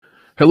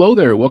Hello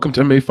there. Welcome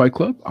to MMA Fight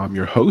Club. I'm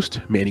your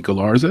host, Manny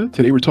Galarza.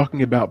 Today we're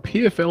talking about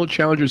PFL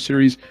Challenger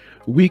Series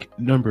week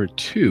number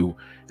 2.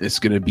 It's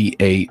going to be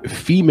a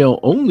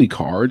female-only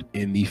card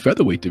in the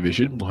featherweight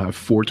division. We'll have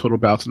 4 total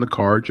bouts in the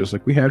card, just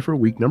like we had for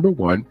week number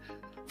 1.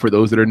 For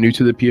those that are new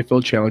to the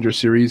PFL Challenger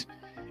Series,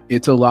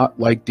 it's a lot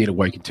like Dana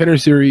White Contender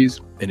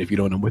Series. And if you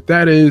don't know what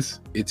that is,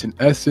 it's in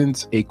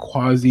essence a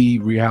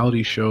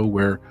quasi-reality show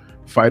where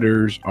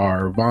fighters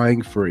are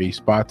vying for a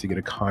spot to get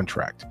a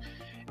contract.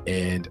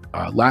 And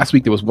last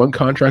week there was 1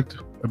 contract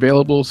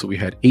available, so we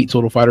had 8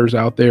 total fighters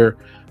out there.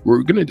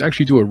 We're going to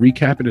actually do a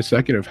recap in a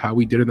second of how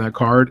we did in that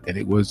card, and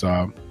it was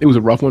a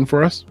rough one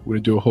for us. We're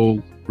going to do a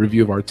whole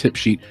review of our tip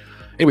sheet.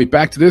 Anyway,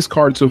 back to this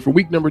card. So for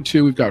week number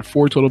 2, we've got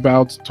 4 total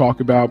bouts to talk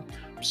about.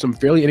 Some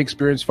fairly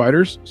inexperienced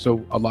fighters,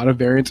 so a lot of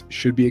variance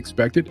should be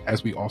expected,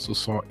 as we also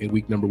saw in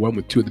week number 1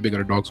 with 2 of the big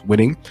underdogs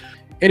winning.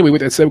 Anyway,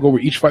 with that said, we'll go over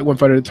each fight one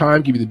fight at a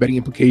time, give you the betting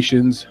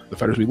implications, the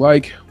fighters we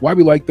like, why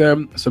we like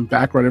them, some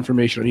background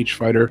information on each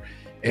fighter,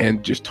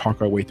 and just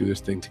talk our way through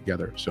this thing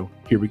together. So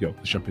here we go.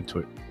 Let's jump into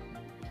it.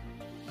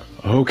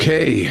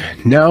 Okay,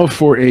 now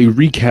for a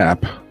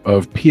recap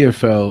of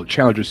PFL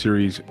Challenger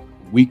Series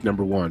week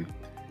number 1.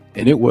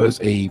 And it was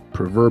a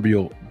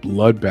proverbial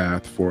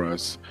bloodbath for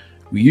us.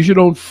 We usually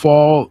don't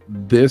fall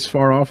this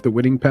far off the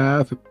winning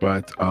path,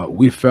 but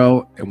we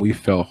fell, and we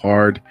fell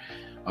hard.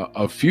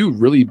 A few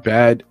really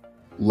bad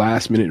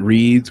last-minute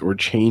reads or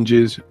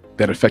changes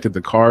that affected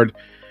the card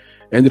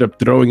ended up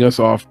throwing us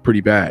off pretty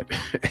bad.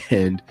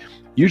 And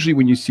usually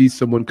when you see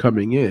someone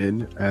coming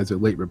in as a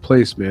late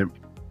replacement,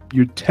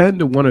 you tend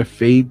to want to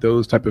fade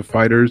those type of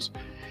fighters.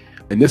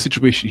 In this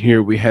situation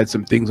here, we had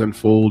some things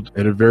unfold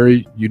in a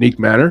very unique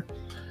manner.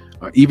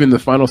 Even the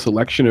final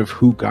selection of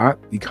who got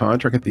the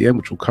contract at the end,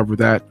 which we'll cover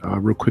that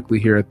real quickly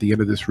here at the end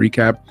of this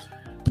recap.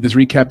 But this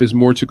recap is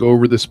more to go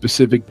over the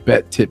specific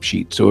bet tip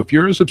sheet. So if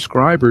you're a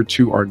subscriber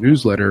to our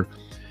newsletter,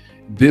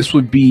 this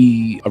would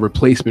be a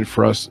replacement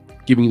for us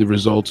giving you the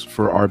results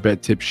for our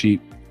bet tip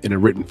sheet in a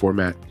written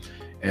format.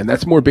 And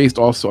that's more based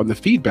also on the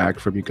feedback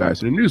from you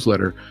guys in the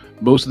newsletter.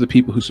 Most of the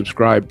people who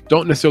subscribe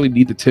don't necessarily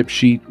need the tip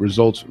sheet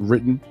results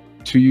written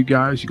to you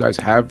guys. You guys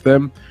have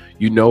them.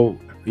 You know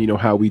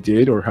how we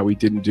did or how we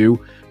didn't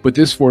do. But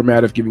this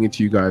format of giving it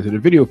to you guys in a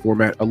video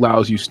format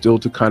allows you still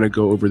to kind of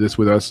go over this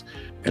with us,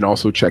 and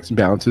also checks and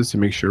balances to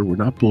make sure we're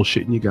not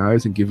bullshitting you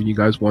guys and giving you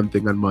guys one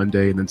thing on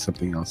Monday and then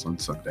something else on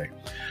Sunday.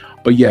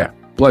 But yeah,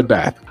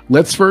 bloodbath.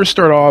 Let's first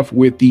start off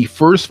with the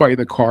first fight in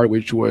the card,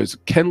 which was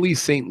Kenley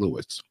St.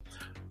 Louis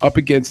up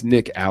against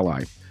Nick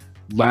Ally.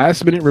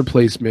 Last minute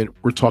replacement.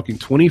 We're talking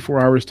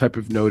 24 hours type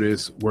of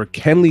notice where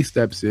Kenley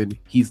steps in.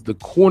 He's the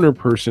corner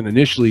person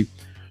initially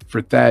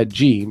for Thad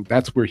Gene.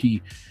 That's where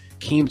he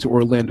came to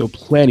Orlando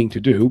planning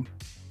to do.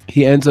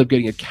 He ends up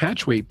getting a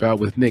catchweight bout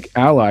with Nick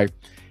Ally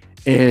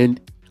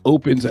and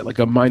opens at like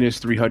a minus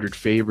 300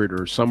 favorite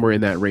or somewhere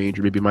in that range,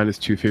 or maybe minus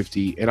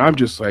 250. And I'm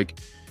just like,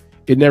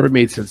 it never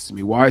made sense to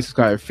me. Why is this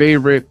guy a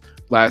favorite?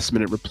 Last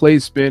minute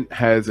replacement,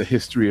 has a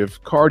history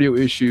of cardio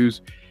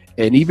issues.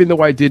 And even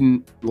though I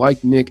didn't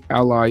like Nick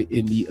Ally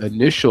in the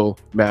initial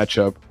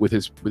matchup with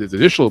his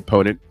initial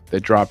opponent that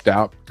dropped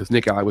out, because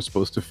Nick Ally was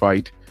supposed to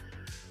fight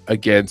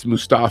against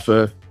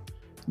Mustafa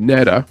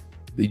Neda,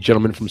 the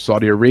gentleman from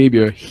Saudi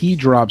Arabia, he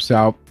drops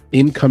out.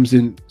 In comes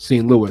in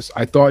St. Louis.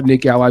 I thought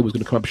Nick Ally was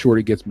going to come up short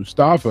against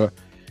Mustafa,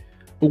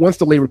 but once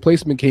the late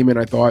replacement came in,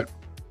 I thought,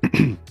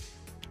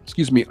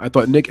 I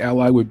thought Nick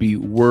Ally would be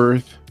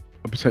worth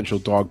a potential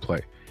dog play.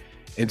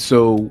 And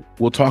so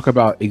we'll talk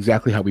about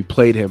exactly how we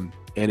played him.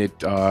 And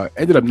it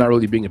ended up not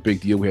really being a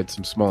big deal. We had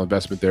some small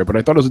investment there, but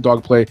I thought it was a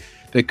dog play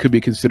that could be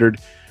considered.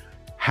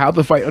 How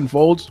the fight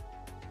unfolds,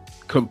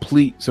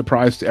 complete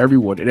surprise to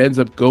everyone. It ends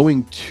up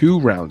going to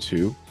round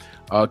 2.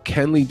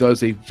 Kenley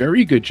does a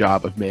very good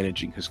job of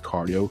managing his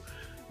cardio.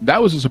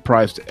 That was a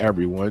surprise to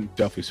everyone,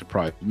 definitely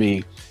surprised me.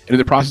 And in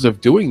the process of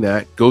doing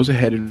that, goes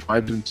ahead and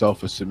finds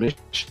himself a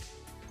submission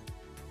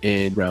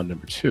in round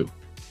number 2.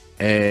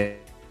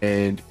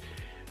 And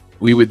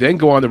we would then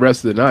go on the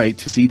rest of the night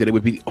to see that it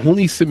would be the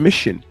only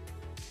submission,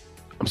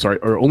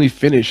 or only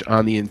finish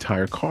on the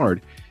entire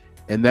card.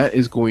 And that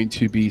is going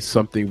to be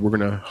something we're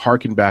going to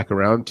harken back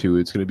around to.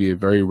 It's going to be a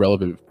very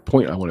relevant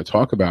point I want to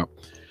talk about.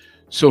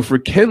 So for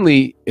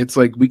Kenley, it's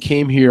like we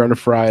came here on a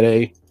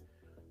Friday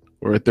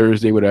or a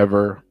Thursday,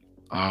 whatever,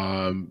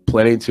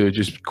 planning to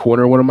just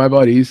corner one of my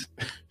buddies.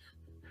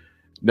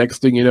 Next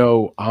thing you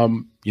know,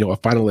 I'm a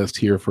finalist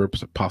here for a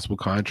possible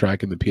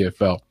contract in the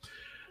PFL.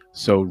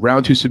 So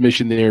round 2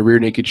 submission there, rear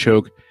naked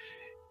choke.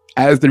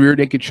 As the rear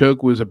naked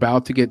choke was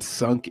about to get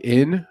sunk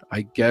in,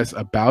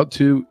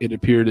 it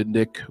appeared that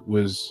Nick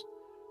was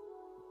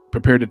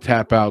prepared to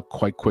tap out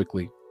quite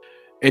quickly.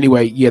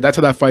 Anyway, yeah, that's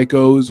how that fight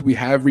goes. We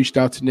have reached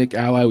out to Nick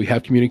Ally. We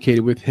have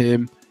communicated with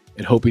him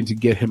and hoping to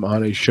get him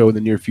on a show in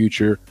the near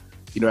future.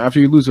 After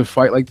you lose a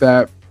fight like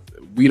that,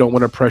 we don't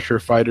want to pressure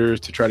fighters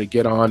to try to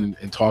get on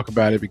and talk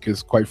about it,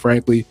 because quite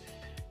frankly,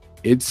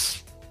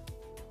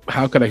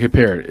 how can I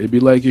compare it? It'd be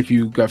like if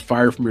you got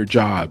fired from your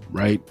job,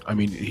 right? I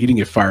mean, he didn't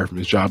get fired from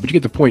his job, but you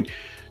get the point.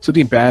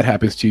 Something bad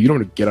happens to you. You don't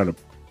want to get on a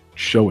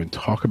show and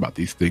talk about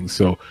these things.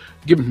 So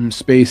give him some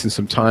space and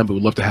some time, but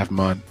we'd love to have him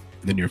on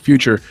in the near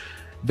future.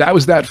 That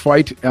was that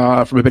fight.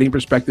 From a betting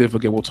perspective,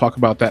 again, we'll talk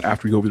about that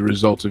after we go over the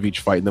results of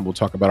each fight, and then we'll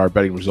talk about our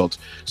betting results.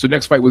 So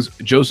next fight was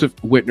Joseph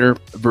Whitner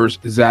versus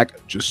Zach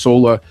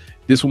Gisola.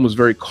 This one was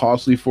very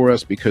costly for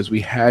us because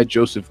we had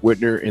Joseph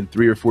Whitner in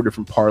 3 or 4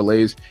 different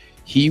parlays.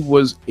 He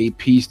was a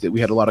piece that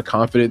we had a lot of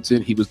confidence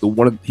in. We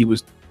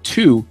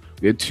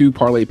had 2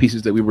 parlay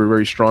pieces that we were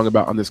very strong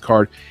about on this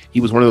card.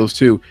 He was one of those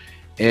 2.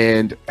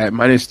 And at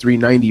minus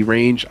 390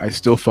 range, I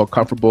still felt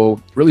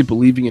comfortable really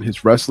believing in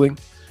his wrestling,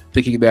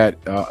 thinking that,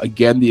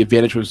 again, the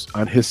advantage was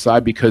on his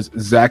side because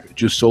Zach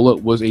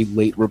Gisola was a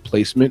late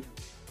replacement.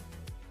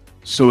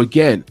 So,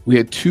 again, we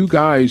had 2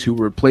 guys who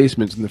were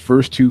replacements in the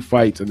first 2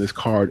 fights on this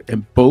card,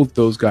 and both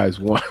those guys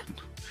won.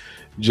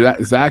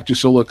 Zach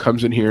Gisola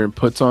comes in here and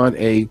puts on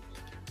a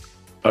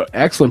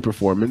excellent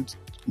performance,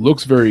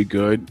 looks very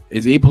good,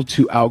 is able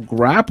to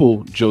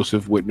out-grapple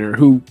Joseph Whitner,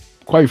 who,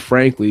 quite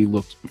frankly,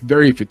 looked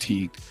very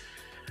fatigued.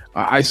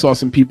 I saw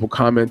some people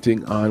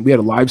commenting on, we had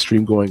a live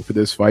stream going for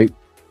this fight,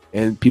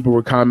 and people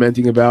were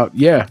commenting about,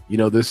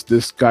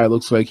 this guy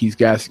looks like he's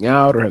gassing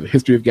out or has a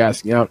history of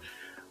gassing out.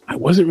 I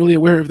wasn't really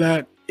aware of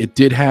that. It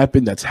did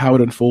happen. That's how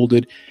it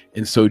unfolded.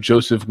 And so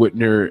Joseph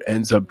Whitner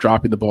ends up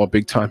dropping the ball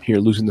big time here,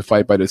 losing the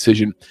fight by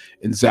decision.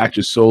 And Zach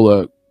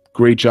Gisola,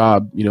 great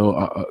job,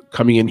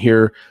 coming in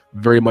here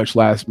very much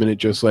last minute,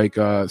 just like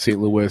St.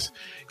 Louis,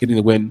 getting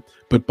the win.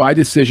 But by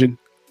decision,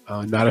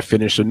 not a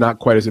finish, so not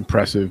quite as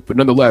impressive. But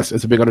nonetheless,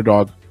 as a big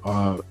underdog,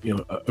 a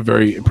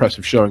very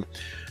impressive showing.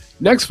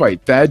 Next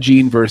fight, Thad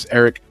Gene versus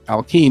Eric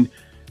Alkeen.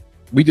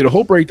 We did a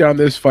whole breakdown of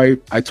this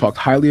fight. I talked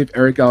highly of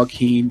Eric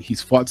Alkeen. He's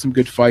fought some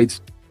good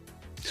fights.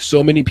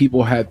 So many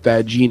people had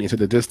Thad Gene into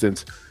the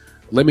distance.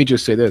 Let me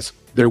just say this.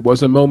 There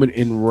was a moment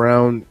in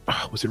round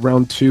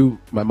 2?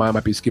 My mind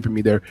might be skipping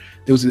me there.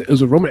 There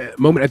was a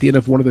moment at the end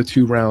of one of the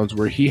 2 rounds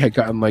where he had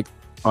gotten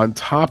on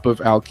top of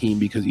Alkeen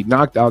because he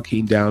knocked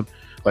Alkeen down,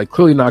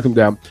 clearly knocked him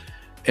down,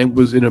 and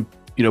was in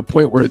a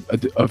point where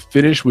a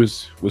finish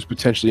was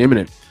potentially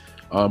imminent.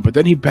 But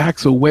then he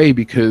backs away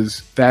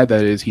because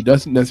he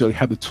doesn't necessarily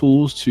have the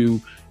tools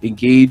to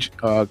engage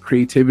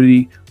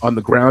creativity on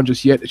the ground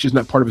just yet. It's just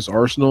not part of his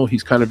arsenal.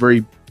 He's kind of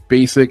very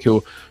basic.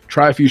 He'll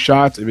try a few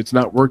shots. If it's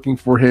not working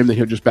for him, then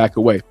he'll just back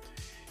away.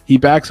 He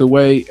backs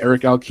away.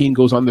 Eric Alkeen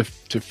goes on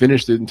to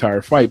finish the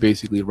entire fight,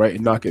 basically, right,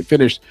 and not get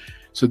finished.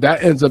 So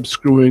that ends up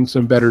screwing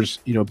some bettors,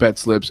 bet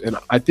slips. And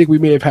I think we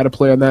may have had a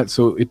play on that,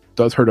 so it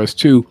does hurt us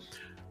too.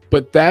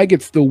 But Thad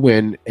gets the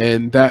win,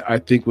 and that, I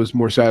think, was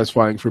more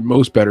satisfying for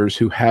most bettors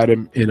who had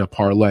him in a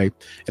parlay.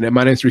 And at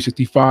minus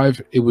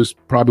 365, it was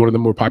probably one of the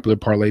more popular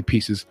parlay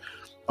pieces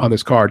on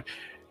this card.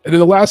 And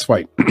then the last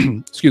fight,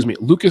 excuse me,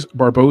 Lucas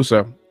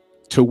Barboza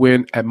to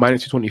win at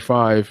minus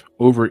 225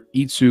 over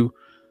Itsu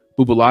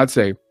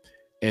Bubuladze.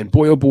 And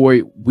boy, oh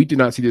boy, we did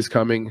not see this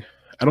coming.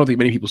 I don't think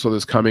many people saw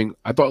this coming.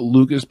 I thought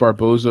Lucas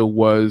Barboza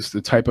was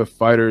the type of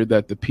fighter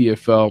that the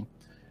PFL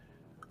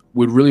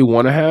would really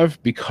want to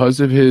have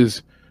because of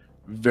his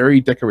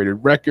very decorated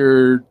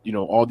record,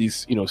 all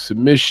these,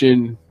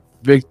 submission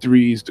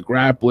victories, the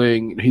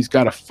grappling. He's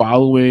got a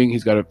following.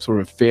 He's got a sort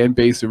of fan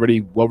base,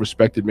 already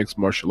well-respected mixed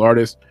martial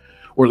artist,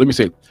 or let me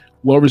say,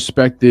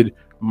 well-respected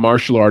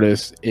martial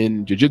artist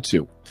in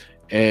jiu-jitsu.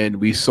 And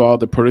we saw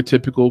the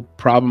prototypical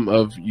problem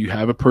of you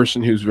have a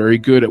person who's very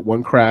good at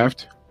one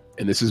craft,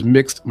 and this is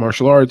mixed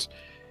martial arts.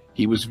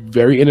 He was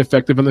very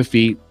ineffective on the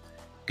feet,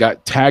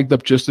 got tagged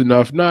up just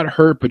enough, not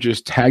hurt, but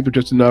just tagged up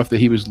just enough that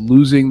he was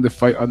losing the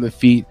fight on the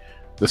feet.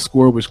 The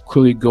score was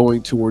clearly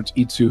going towards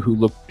Itsu, who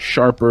looked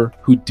sharper,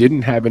 who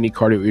didn't have any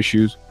cardio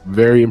issues.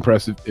 Very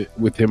impressive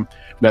with him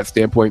from that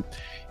standpoint.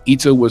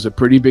 Itsu was a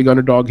pretty big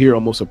underdog here,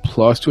 almost a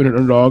plus 200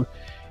 underdog.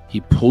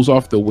 He pulls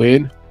off the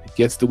win,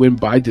 gets the win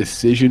by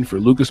decision for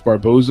Lucas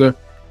Barboza.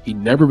 He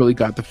never really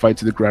got the fight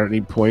to the ground at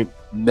any point,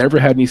 never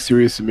had any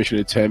serious submission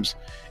attempts.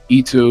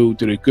 Itsu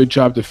did a good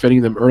job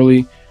defending them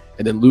early,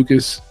 and then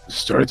Lucas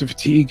started to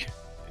fatigue.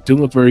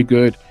 Didn't look very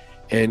good,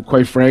 and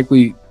quite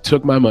frankly,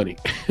 took my money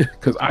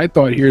because I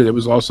thought here there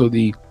was also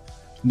the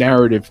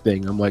narrative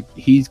thing. I'm like,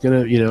 he's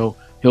gonna, he'll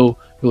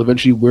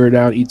eventually wear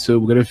down Itsu.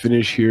 We're gonna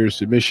finish here,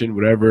 submission,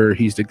 whatever.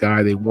 He's the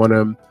guy. They want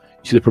him.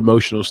 You see the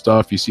promotional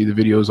stuff. You see the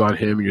videos on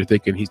him, and you're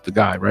thinking he's the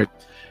guy, right?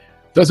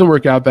 Doesn't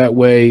work out that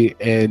way,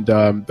 and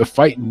the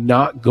fight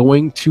not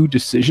going to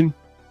decision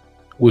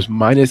was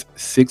minus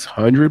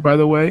 600, by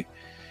the way,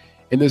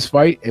 in this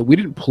fight, and we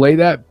didn't play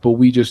that, but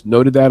we just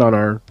noted that on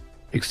our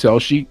Excel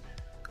sheet.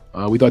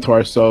 We thought to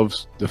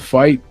ourselves, the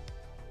fight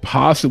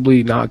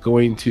possibly not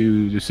going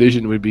to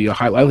decision would be a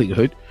high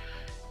likelihood,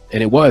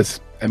 and it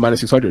was at minus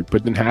 600, but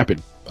it didn't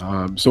happen.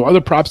 So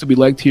other props that we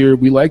liked here,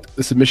 we liked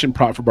the submission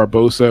prop for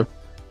Barboza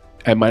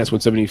at minus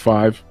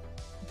 175.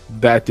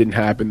 That didn't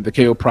happen. The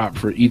KO prop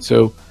for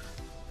Itsu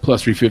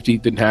plus 350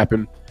 didn't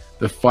happen.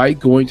 The fight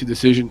going to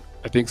decision,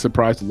 I think,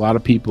 surprised a lot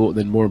of people. And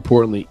then more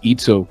importantly,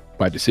 Itsu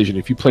by decision.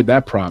 If you played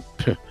that prop,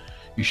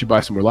 you should buy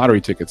some more lottery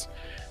tickets.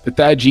 The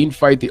Thad Gene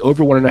fight, the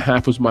over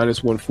 1.5 was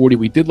minus 140.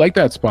 We did like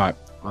that spot.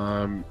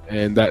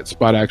 And that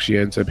spot actually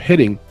ends up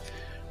hitting.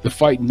 The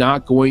fight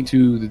not going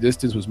to the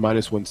distance was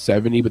minus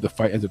 170, but the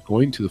fight ends up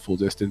going to the full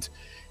distance.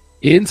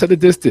 Inside the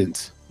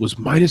distance was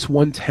minus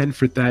 110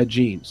 for Thad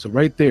Gene. So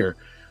right there,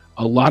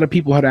 a lot of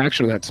people had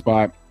action on that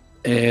spot,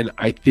 and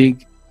I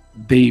think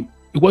it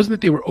wasn't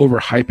that they were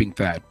overhyping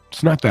Thad.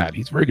 It's not that.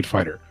 He's a very good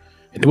fighter,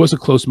 and there was a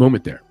close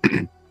moment there.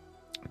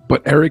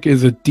 But Eric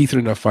is a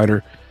decent enough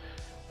fighter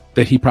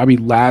that he probably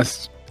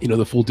lasts,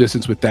 the full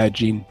distance with Thad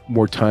Gene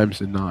more times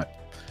than not.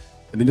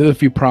 And then the other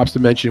few props to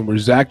mention were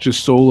Zach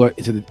Jasola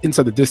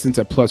inside the distance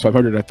at plus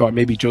 500. I thought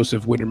maybe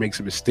Joseph Whitner makes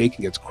a mistake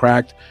and gets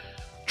cracked,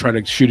 trying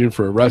to shoot in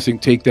for a wrestling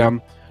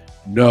takedown.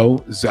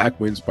 No, Zach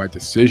wins by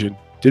decision.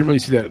 Didn't really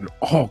see that at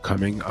all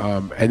coming.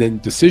 And then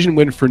decision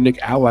win for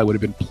Nick Ally would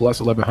have been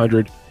plus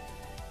 1100.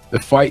 The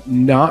fight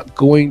not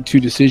going to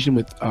decision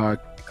with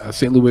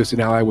St. Louis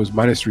and Ally was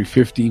minus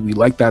 350. We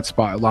liked that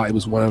spot a lot. It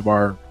was one of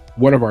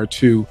our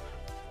two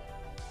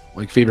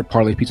favorite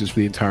parlay pieces for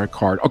the entire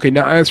card. Okay,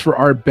 now as for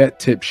our bet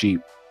tip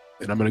sheet,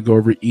 and I'm going to go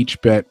over each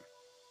bet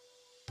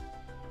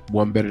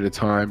one bet at a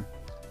time.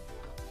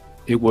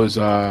 It was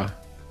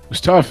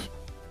tough.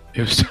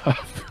 It was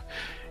tough.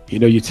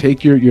 You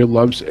take your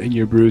lumps and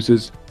your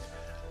bruises.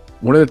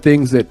 One of the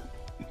things that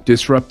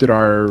disrupted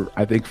our,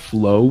 I think,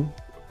 flow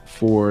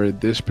for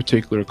this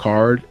particular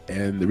card,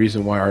 and the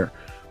reason why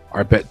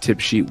our bet tip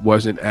sheet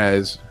wasn't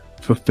as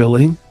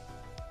fulfilling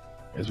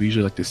as we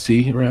usually like to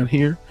see around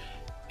here,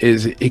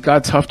 is it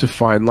got tough to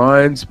find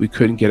lines. We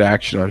couldn't get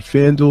action on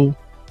FanDuel.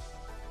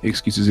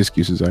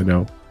 Excuses, I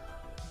know.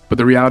 But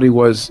the reality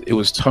was it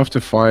was tough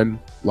to find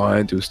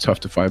lines. It was tough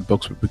to find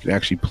books where we can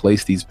actually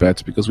place these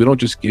bets, because we don't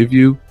just give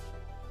you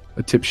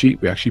a tip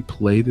sheet. We actually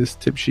play this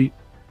tip sheet.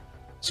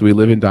 So we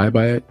live and die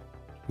by it.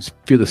 Just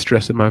feel the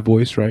stress in my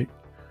voice, right?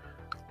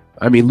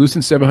 I mean,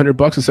 losing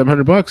 $700 is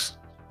 $700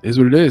 is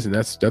what it is. And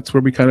that's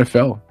where we kind of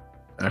fell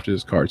after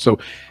this card. So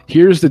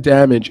here's the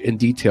damage in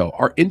detail.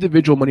 Our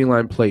individual money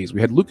line plays.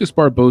 We had Lucas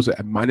Barboza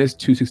at minus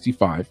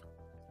 265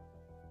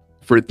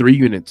 for 3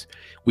 units.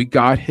 We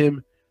got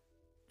him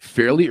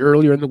fairly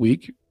earlier in the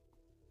week.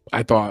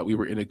 I thought we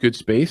were in a good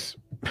space.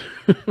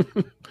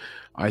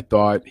 I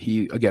thought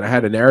I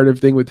had a narrative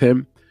thing with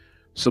him.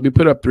 So we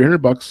put up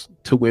 $300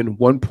 to win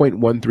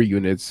 1.13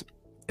 units.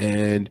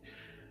 And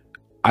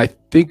I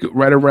think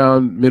right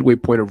around midway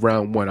point of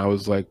round 1, I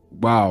was like,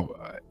 wow,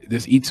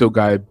 this Itzo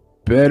guy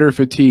better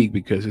fatigue,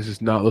 because this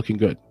is not looking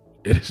good.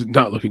 It is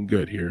not looking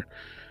good here.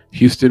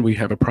 Houston, we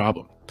have a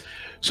problem.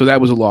 So that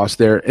was a loss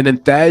there. And then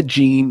Thad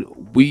Gene,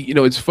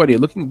 it's funny,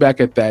 looking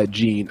back at Thad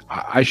Gene,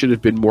 I should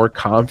have been more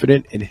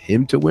confident in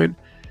him to win.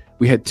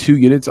 We had 2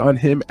 units on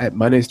him at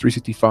minus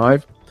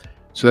 365.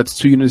 So that's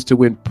 2 units to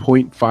win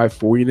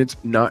 0.54 units.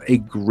 Not a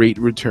great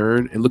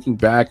return. And looking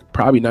back,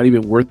 probably not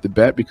even worth the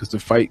bet, because the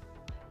fight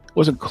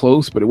wasn't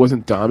close, but it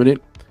wasn't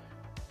dominant.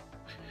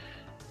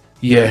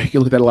 Yeah, you can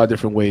look at that a lot of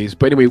different ways.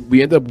 But anyway,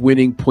 we end up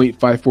winning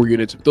 0.54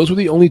 units. Those were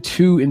the only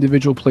 2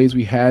 individual plays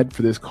we had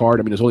for this card.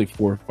 I mean, there's only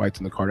 4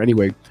 fights in the card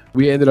anyway.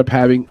 We ended up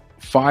having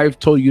 5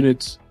 total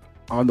units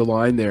on the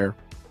line there,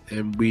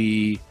 and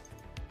we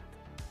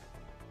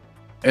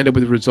ended up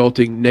with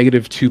resulting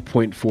negative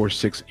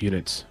 2.46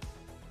 units.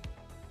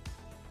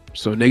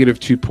 So negative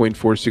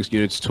 2.46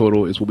 units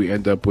total is what we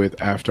end up with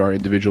after our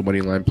individual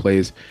money line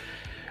plays.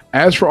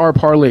 As for our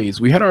parlays,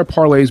 we had our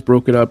parlays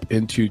broken up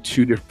into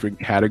 2 different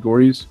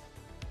categories.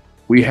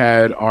 We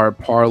had our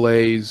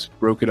parlays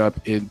broken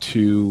up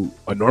into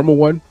a normal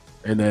one,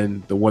 and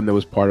then the one that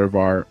was part of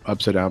our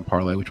upside down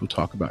parlay, which we'll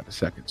talk about in a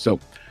second. So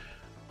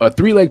a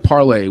 3-leg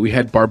parlay, we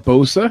had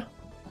Barboza,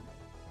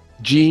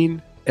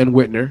 Gene, and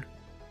Whitner.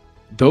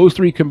 Those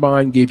 3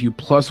 combined gave you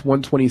plus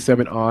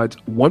 127 odds,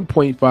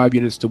 1.5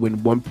 units to win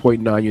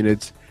 1.9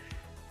 units.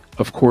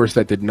 Of course,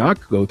 that did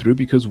not go through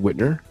because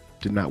Whitner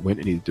did not win,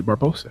 and neither did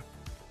Barboza.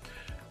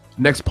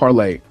 Next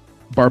parlay,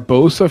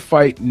 Barboza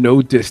fight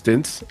no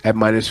distance at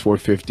minus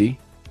 450.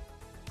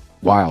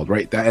 Wild,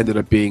 right? That ended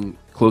up being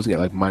closing at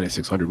like minus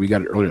 600. We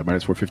got it earlier at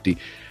minus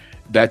 450.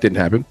 That didn't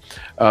happen.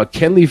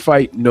 Kenley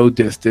fight no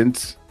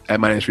distance at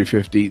minus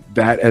 350.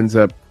 That ends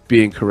up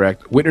being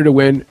correct. Whitner to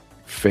win,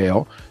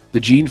 fail. The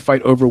Gene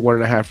fight over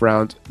 1.5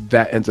 rounds,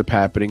 that ends up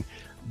happening.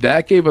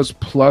 That gave us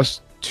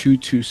plus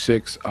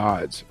 226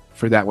 odds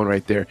for that one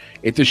right there.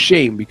 It's a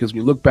shame, because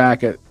when you look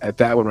back at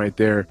that one right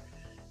there,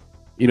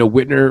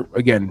 Whitner,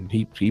 again,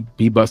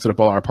 he busted up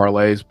all our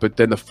parlays, but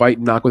then the fight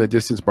knock with the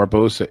distance,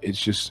 Barboza,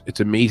 it's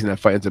amazing that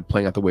fight ends up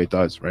playing out the way it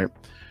does, right?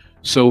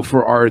 So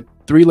for our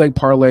 3-leg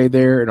parlay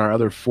there and our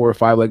other 4 or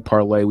 5-leg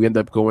parlay, we end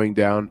up going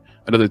down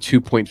another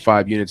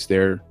 2.5 units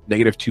there,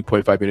 negative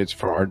 2.5 units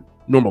for our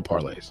normal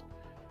parlays.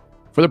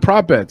 For the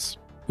prop bets,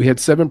 we had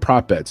 7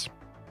 prop bets.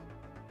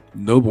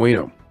 No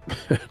bueno.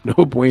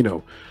 No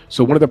bueno.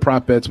 So one of the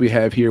prop bets we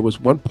have here was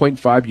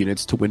 1.5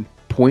 units to win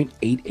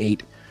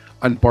 0.88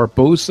 on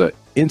Barboza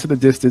into the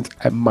distance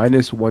at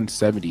minus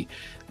 170.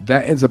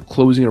 That ends up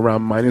closing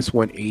around minus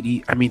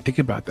 180. I mean, think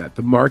about that.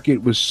 The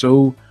market was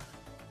so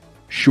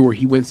sure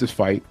he wins this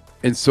fight,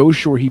 and so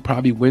sure he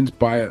probably wins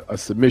by a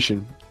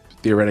submission,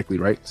 theoretically,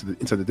 right? So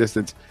inside the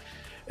distance.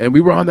 And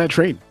we were on that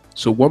train.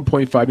 So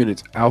 1.5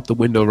 units out the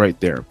window right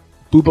there.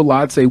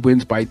 Bubalatse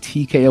wins by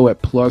TKO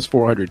at plus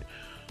 400.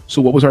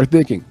 So what was our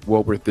thinking?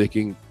 Well, we're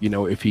thinking,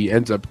 if he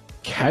ends up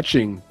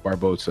catching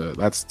Barboza,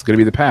 that's going to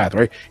be the path,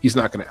 right? He's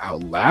not going to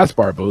outlast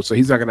Barboza.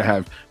 He's not going to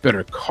have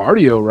better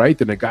cardio, right,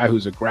 than a guy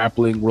who's a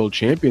grappling world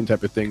champion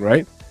type of thing,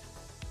 right?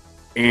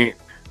 And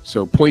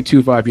so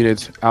 0.25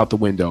 units out the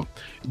window.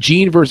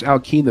 Gene versus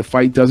Alkeen, the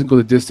fight doesn't go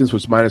the distance,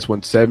 was minus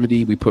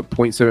 170. We put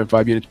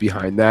 0.75 units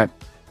behind that.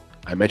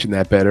 I mentioned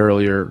that bet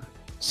earlier.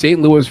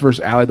 St. Louis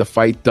versus Ali, the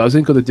fight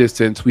doesn't go the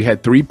distance. We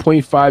had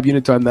 3.5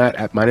 units on that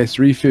at minus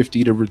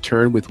 350 to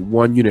return with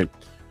 1 unit.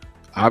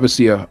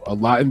 Obviously, a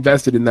lot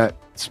invested in that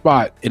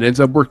spot. It ends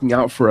up working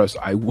out for us.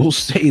 I will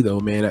say, though,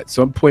 man, at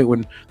some point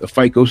when the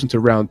fight goes into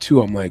round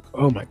 2, I'm like,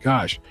 oh, my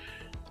gosh.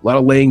 A lot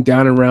of laying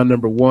down in round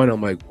number 1.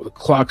 I'm like, well, the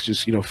clock's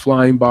just,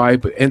 flying by,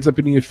 but ends up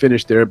getting a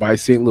finish there by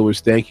St. Louis.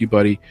 Thank you,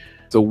 buddy.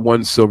 It's a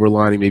 1 silver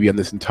lining maybe on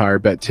this entire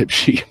bet tip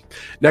sheet.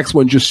 Next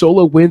one,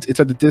 Gisolo wins. It's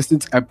at the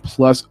distance at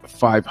plus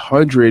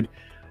 500.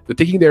 The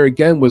thinking there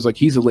again was like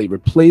he's a late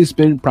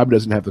replacement, probably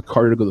doesn't have the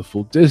cardio to go the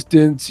full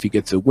distance. If he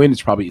gets a win,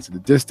 it's probably at the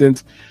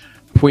distance.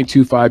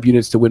 0.25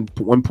 units to win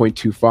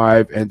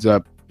 1.25 ends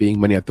up being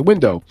money at the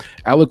window.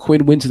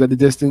 Aliquin wins at the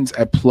distance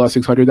at plus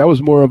 600. That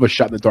was more of a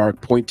shot in the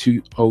dark.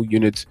 0.20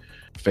 units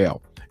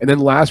fail. And then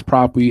the last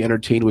prop we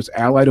entertained was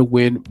Ally to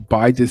win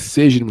by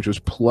decision, which was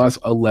plus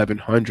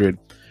 1100.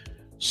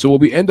 So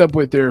what we end up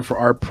with there for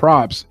our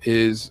props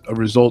is a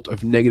result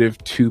of negative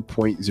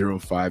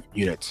 2.05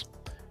 units.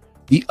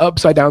 The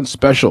upside down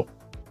special.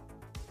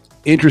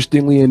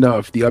 Interestingly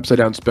enough, the upside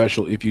down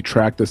special, if you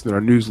tracked us in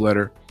our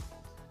newsletter,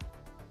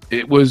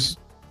 it was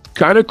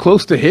kind of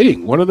close to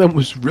hitting. One of them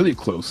was really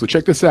close. So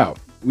check this out.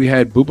 We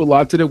had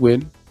Bubalatse to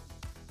win,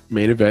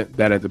 main event.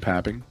 That ends up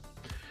happening.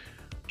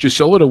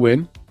 Gisolo to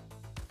win.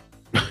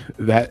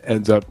 That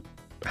ends up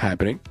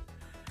happening.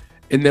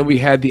 And then we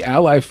had the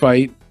Ally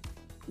fight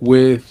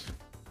with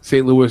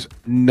St. Louis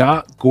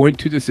not going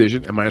to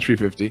decision at minus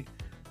 350.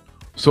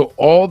 So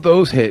all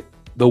those hit.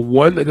 The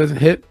one that doesn't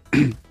hit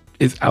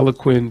is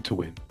Aliquin to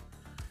win.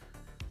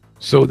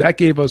 So that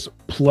gave us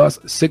plus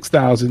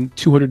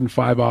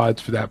 6,205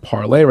 odds for that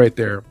parlay right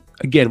there.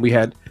 Again, we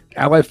had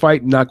Ally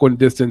fight not going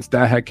distance.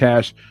 That had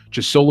cash.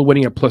 Gisolo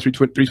winning at plus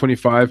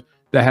 325.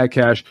 That had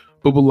cash.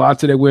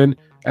 Bubalatse to win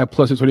at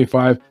plus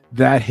 625.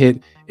 That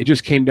hit. It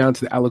just came down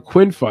to the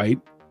Aliquin fight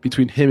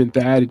between him and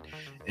Thad.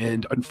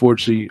 And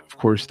unfortunately, of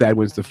course, Thad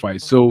wins the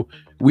fight. So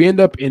we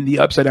end up in the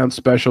upside down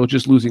special,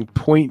 just losing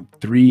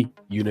 0.3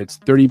 units,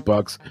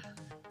 $30.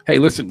 Hey,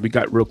 listen, we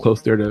got real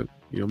close there to,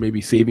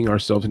 maybe saving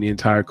ourselves in the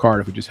entire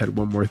card if we just had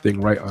one more thing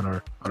right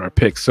on our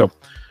picks. So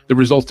the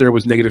result there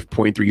was negative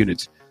 0.3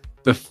 units.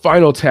 The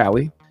final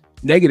tally,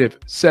 negative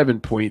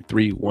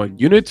 7.31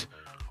 units,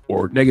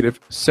 or negative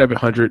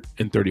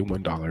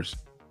 $731.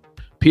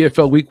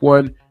 PFL week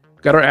 1.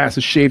 Got our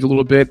asses shaved a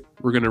little bit.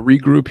 We're going to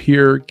regroup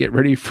here, get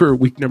ready for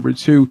week number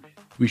 2.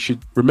 We should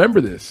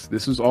remember this.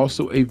 This is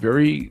also a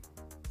very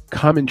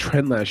common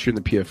trend last year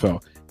in the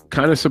PFL.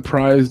 Kind of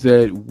surprised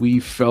that we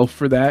fell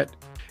for that.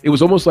 It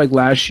was almost like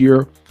last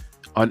year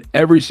on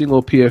every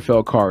single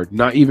PFL card,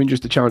 not even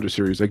just the Challenger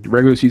Series, like the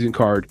regular season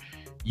card,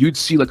 you'd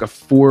see like a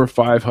 4 or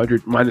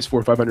 500, minus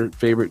 4 or 500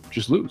 favorite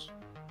just lose.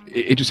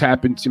 It just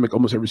happened, seemed like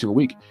almost every single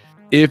week.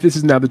 If this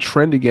is now the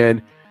trend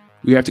again,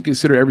 we have to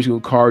consider every single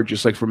card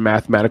just like from a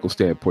mathematical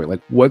standpoint.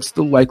 Like, what's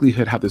the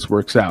likelihood how this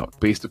works out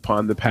based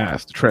upon the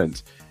past, the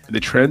trends? And the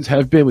trends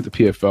have been with the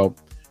PFL,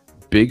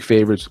 big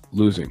favorites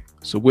losing.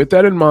 So with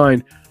that in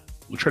mind,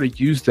 we'll try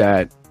to use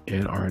that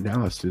in our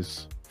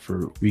analysis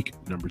for week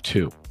number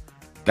 2.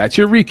 That's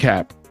your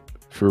recap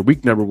for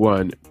week number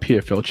 1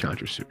 PFL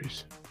Challenger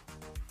Series.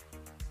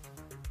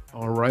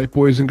 All right,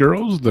 boys and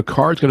girls, the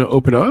card's going to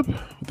open up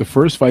with the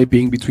first fight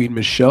being between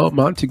Michelle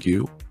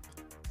Montague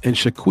and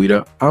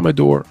Shaquita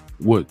Amador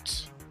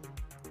Woods.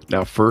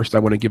 Now, first, I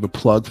want to give a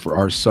plug for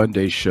our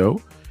Sunday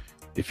show.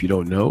 If you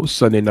don't know,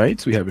 Sunday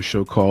nights, we have a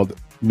show called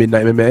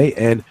Midnight MMA,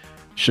 and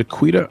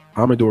Shaquita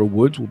Amador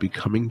Woods will be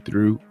coming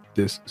through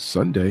this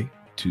Sunday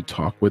to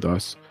talk with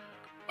us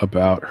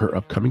about her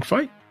upcoming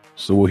fight.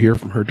 So we'll hear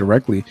from her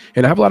directly.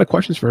 And I have a lot of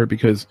questions for her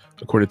because,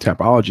 according to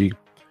Tapology,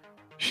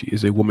 she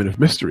is a woman of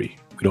mystery.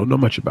 We don't know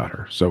much about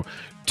her. So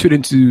tune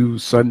into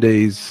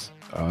Sunday's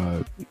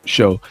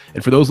show.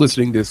 And for those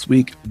listening this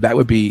week, that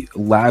would be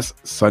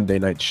last Sunday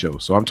night show.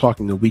 So I'm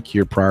talking a week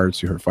here prior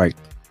to her fight.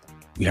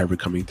 We have her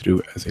coming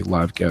through as a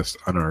live guest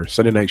on our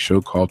Sunday night show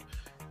called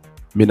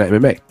Midnight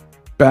MMA.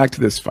 Back to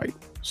this fight.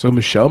 So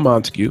Michelle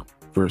Montague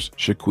versus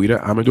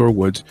Shaquita Amador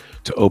Woods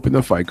to open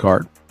the fight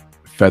card.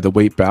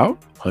 Featherweight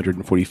bout,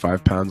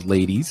 145 pounds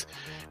ladies,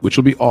 which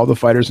will be all the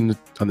fighters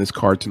on this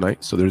card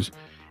tonight. So there's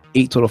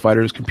 8 total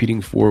fighters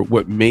competing for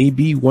what may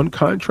be one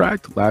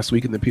contract. Last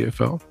week in the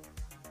PFL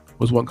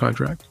was one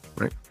contract,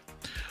 right?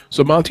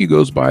 So Montague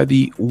goes by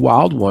the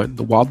Wild One.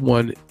 The Wild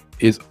One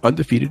is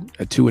undefeated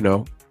at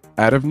 2-0,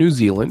 out of New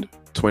Zealand,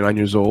 29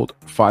 years old,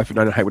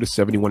 5'9" in height with a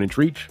 71-inch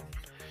reach.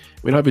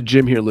 We don't have a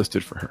gym here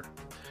listed for her.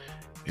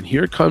 And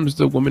here comes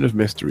the woman of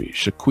mystery,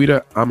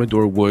 Shaquita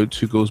Amador Woods,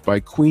 who goes by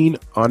Queen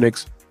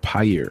Onyx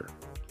Pyre.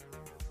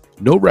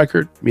 no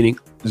record, meaning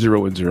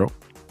 0-0,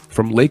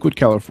 from Lakewood,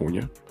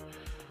 California,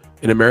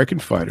 an American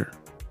fighter,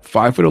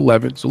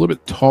 5'11", so a little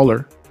bit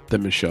taller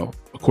than Michelle,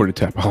 according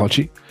to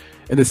Tapology,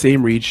 and the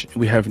same reach, and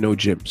we have no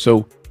gym.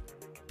 So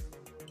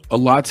a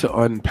lot to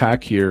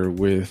unpack here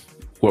with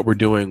what we're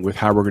doing with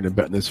how we're going to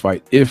bet in this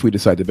fight if we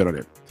decide to bet on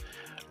it.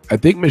 I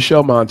think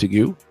Michelle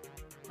Montague,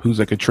 who's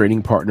like a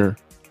training partner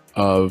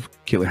of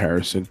Kayla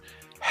Harrison,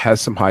 has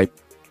some hype.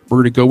 We're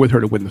going to go with her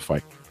to win the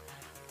fight.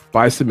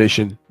 By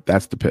submission,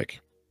 that's the pick.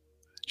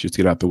 Just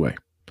to get out the way.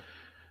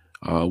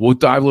 We'll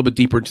dive a little bit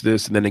deeper into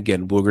this, and then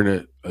again, we're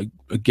going to,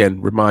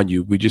 again, remind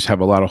you, we just have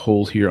a lot of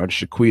holes here on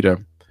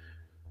Shaquita.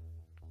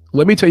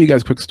 Let me tell you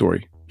guys a quick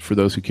story for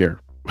those who care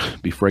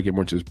before I get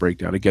more into this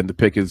breakdown. Again, the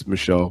pick is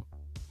Michelle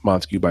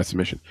Montague by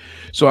submission.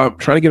 So I'm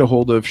trying to get a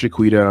hold of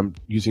Shaquita. I'm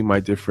using my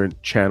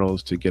different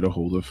channels to get a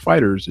hold of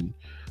fighters and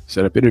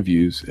set up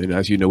interviews. And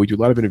as you know, we do a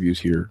lot of interviews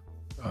here.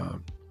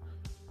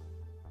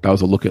 That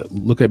was a look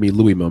at me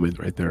Louis moment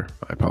right there.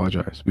 I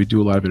apologize. We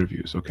do a lot of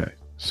interviews. Okay.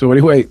 So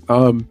anyway,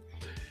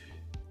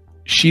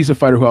 she's a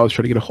fighter who I was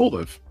trying to get a hold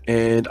of,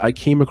 and I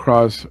came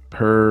across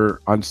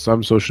her on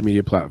some social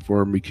media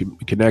platform. We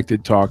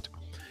connected, talked,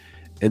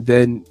 and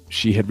then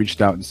she had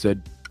reached out and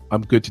said,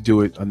 I'm good to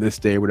do it on this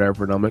day or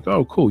whatever. And I'm like,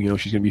 oh, cool. You know,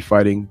 she's going to be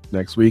fighting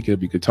next week. It'll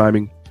be good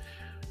timing.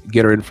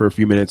 Get her in for a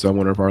few minutes on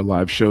one of our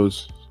live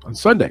shows on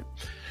Sunday.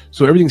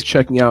 So everything's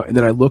checking out. And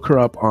then I look her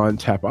up on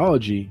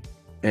Tapology,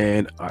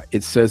 and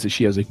it says that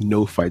she has like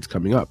no fights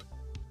coming up.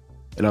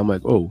 And I'm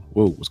like, oh,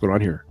 whoa, what's going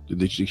on here?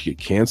 Did she get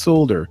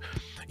canceled, or,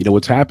 you know,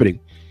 what's happening?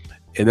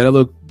 And then I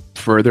look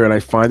further and I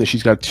find that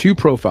she's got 2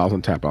 profiles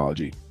on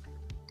Tapology,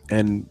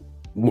 and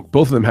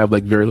both of them have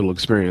like very little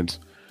experience,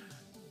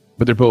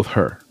 but they're both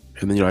her.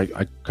 And then, you know,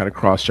 I kind of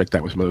cross-checked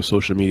that with some other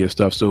social media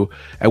stuff. So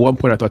at one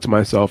point I thought to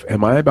myself,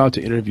 am I about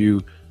to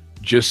interview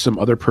just some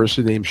other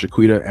person named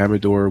Shaquita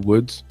Amador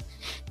Woods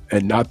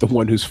and not the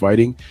one who's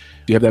fighting?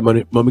 You have that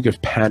moment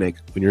of panic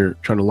when you're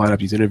trying to line up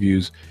these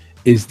interviews.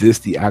 Is this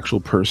the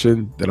actual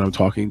person that I'm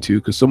talking to?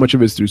 Because so much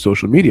of it's through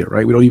social media,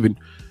 right? We don't even,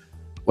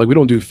 like, we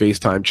don't do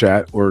FaceTime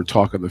chat or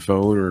talk on the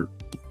phone, or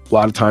a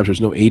lot of times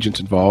there's no agents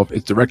involved.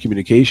 It's direct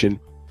communication.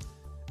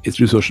 It's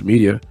through social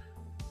media.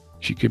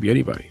 She could be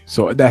anybody.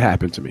 So that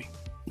happened to me.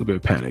 A little bit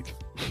of panic.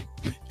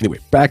 Anyway,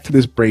 back to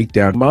this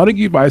breakdown.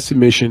 Montague by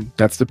submission,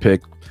 that's the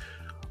pick.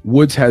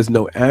 Woods has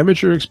no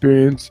amateur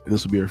experience, and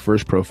this will be her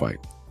first pro fight.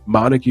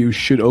 Montague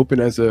should open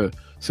as a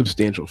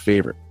substantial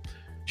favorite.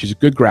 She's a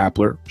good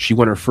grappler. She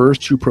won her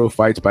first 2 pro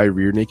fights by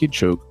rear naked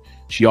choke.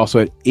 She also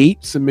had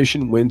 8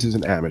 submission wins as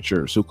an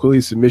amateur. So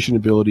clearly submission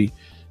ability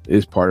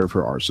is part of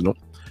her arsenal.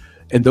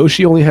 And though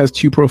she only has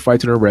 2 pro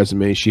fights in her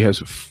resume, she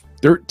has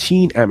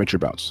 13 amateur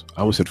bouts.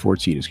 I almost said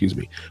 14, excuse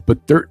me.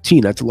 But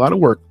 13, that's a lot of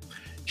work.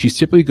 She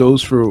typically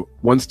goes for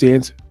 1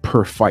 stance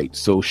per fight.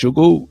 So she'll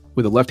go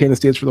with a left-handed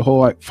stance for the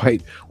whole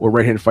fight or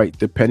right-handed fight,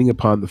 depending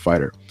upon the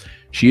fighter.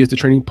 She is the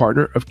training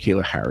partner of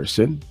Kayla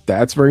Harrison.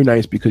 That's very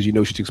nice because, you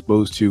know, she's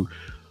exposed to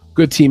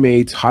good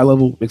teammates,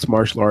 high-level mixed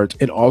martial arts,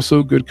 and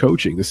also good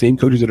coaching. The same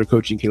coaches that are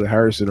coaching Kayla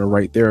Harrison are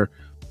right there,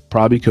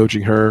 probably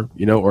coaching her,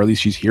 you know, or at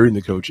least she's hearing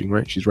the coaching,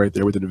 right? She's right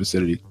there within the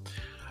vicinity.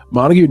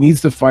 Montague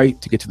needs to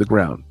fight to get to the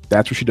ground.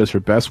 That's where she does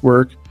her best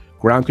work,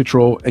 ground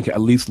control, and can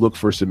at least look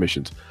for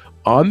submissions.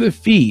 On the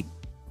feet,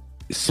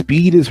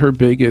 speed is her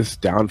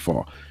biggest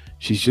downfall.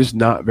 She's just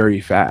not very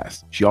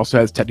fast. She also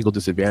has technical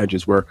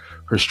disadvantages where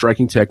her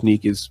striking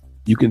technique is,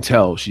 you can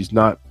tell she's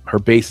not, her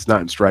base is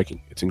not in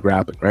striking, it's in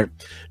grappling, right?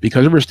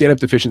 Because of her stand-up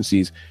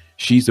deficiencies,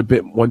 she's a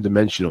bit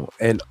one-dimensional.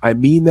 And I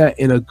mean that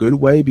in a good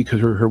way, because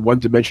her one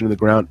dimension on the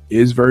ground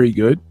is very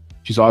good.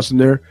 She's awesome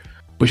there.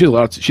 But she has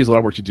a lot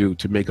of work to do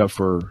to make up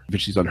for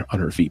if she's on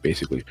her feet,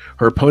 basically.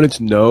 Her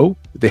opponents know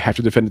that they have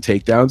to defend the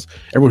takedowns.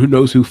 Everyone who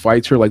knows who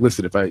fights her, like,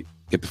 listen, if I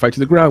get the fight to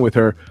the ground with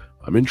her,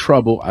 I'm in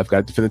trouble. I've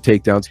got to defend the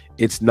takedowns.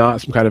 It's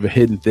not some kind of a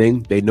hidden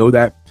thing. They know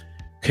that.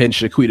 Can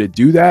Shaquita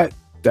do that?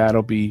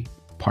 That'll be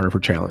part of her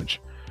challenge.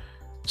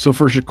 So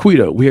for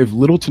Shaquita, we have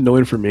little to no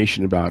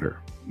information about her.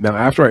 Now,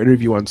 after our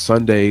interview on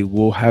Sunday,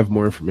 we'll have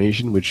more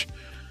information, which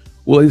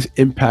will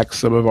impact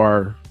some of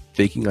our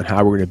thinking on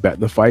how we're going to bet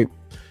in the fight.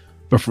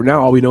 But for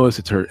now, all we know is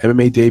it's her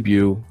MMA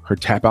debut. Her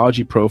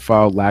Tapology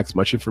profile lacks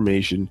much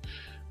information.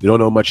 We don't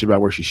know much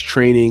about where she's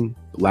training,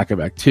 the lack of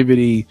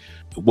activity.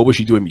 What was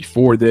she doing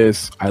before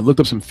this? I looked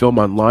up some film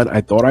online.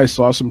 I thought I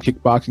saw some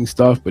kickboxing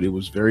stuff, but it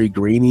was very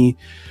grainy.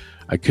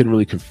 I couldn't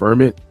really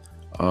confirm it.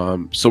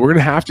 So we're going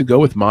to have to go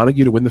with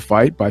Montague to win the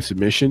fight by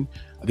submission.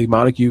 I think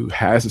Montague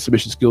has the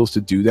submission skills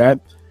to do that.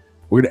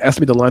 We're going to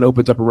estimate the line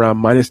opens up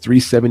around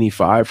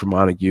 -375 for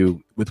Montague,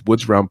 with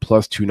Woods around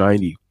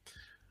 +290.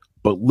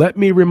 But let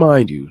me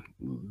remind you,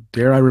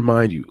 dare I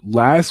remind you,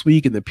 last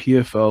week in the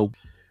PFL,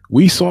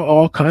 we saw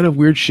all kind of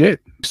weird shit.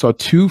 We saw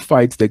 2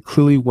 fights that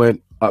clearly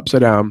went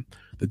upside down.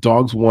 The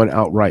dogs won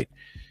outright.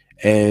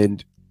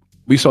 And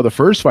we saw the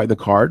first fight in the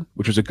card,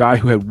 which was a guy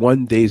who had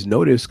 1 day's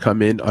notice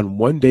come in on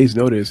 1 day's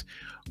notice,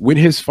 win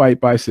his fight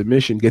by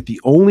submission, get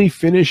the only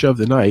finish of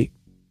the night.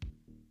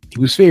 He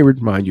was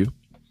favored, mind you.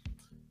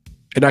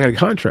 and not get a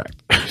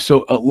contract.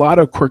 So a lot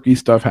of quirky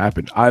stuff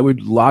happened. I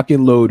would lock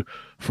and load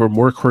for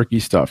more quirky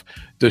stuff.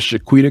 Does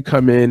Shaquita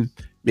come in,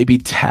 maybe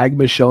tag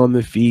Michelle on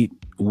the feet,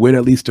 win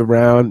at least a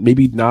round,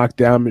 maybe knock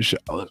down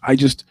Michelle?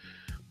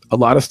 A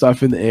lot of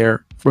stuff in the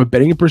air. From a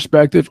betting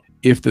perspective,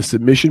 if the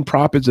submission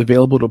prop is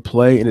available to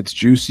play and it's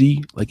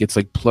juicy, like it's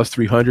like plus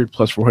 300,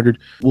 plus 400,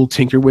 we'll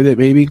tinker with it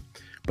maybe.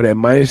 But at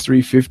minus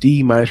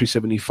 350, minus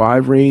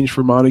 375 range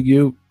for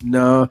Montague,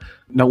 no,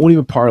 won't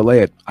even parlay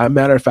it. As a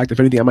matter of fact, if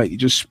anything, I might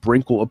just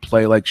sprinkle a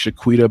play like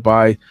Shaquita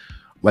by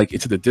like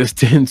into the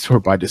distance or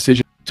by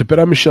decision. To bet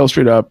on Michelle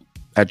straight up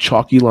at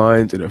chalky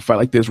lines in a fight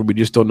like this where we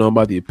just don't know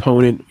about the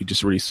opponent, we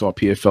just already saw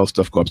PFL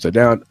stuff go upside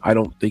down, I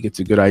don't think it's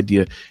a good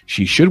idea.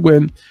 She should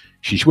win.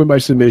 She should win by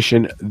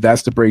submission.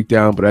 That's the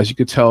breakdown. But as you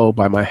could tell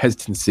by my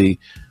hesitancy,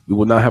 we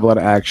will not have a lot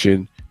of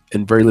action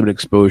and very limited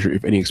exposure,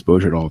 if any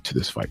exposure at all, to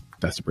this fight.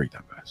 That's the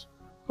breakdown, guys.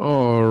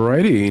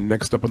 Alrighty,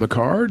 next up on the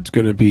card is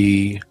going to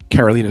be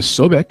Karolina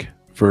Sobek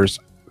versus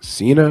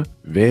Sina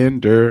van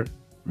der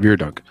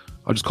Veerdonk.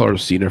 I'll just call her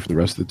Sina for the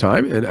rest of the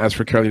time. And as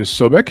for Karolina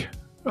Sobek,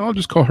 I'll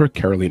just call her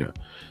Karolina.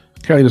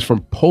 Karolina's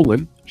from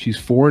Poland. She's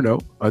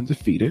 4-0,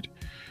 undefeated.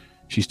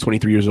 She's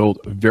 23 years old,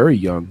 very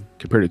young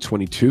compared to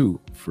 22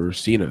 for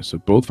Sina. So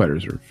both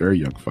fighters are very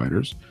young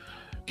fighters.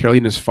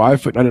 Karolina is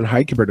 5'9" in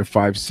height compared to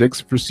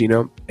 5'6" for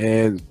Sina.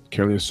 And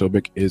Karolina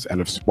Sobek is out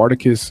of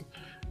Spartacus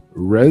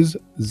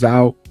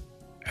Rezau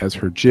as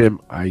her gym.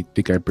 I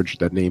think I butchered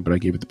that name, but I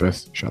gave it the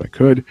best shot I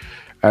could.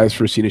 As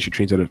for Sina, she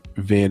trains out of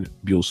Van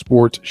Buel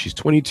Sport. She's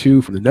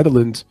 22 from the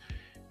Netherlands,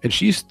 and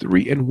she's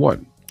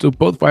 3-1. So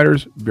both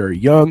fighters very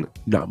young,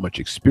 not much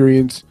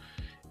experience,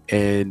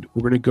 and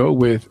we're going to go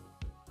with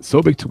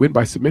Sobek to win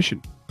by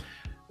submission.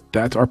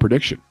 That's our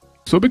prediction.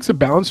 Sobek's a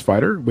balanced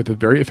fighter with a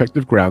very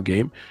effective ground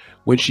game.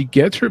 When she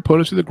gets her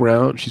opponents to the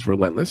ground, she's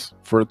relentless.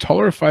 For a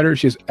taller fighter,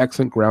 she has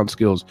excellent ground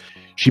skills.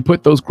 She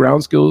put those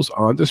ground skills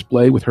on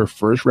display with her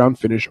first round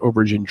finish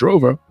over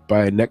Jindrova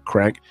by a neck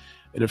crank.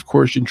 And of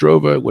course,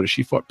 Jindrova,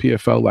 she fought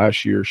PFL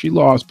last year. She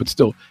lost, but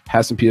still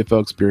has some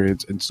PFL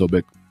experience, and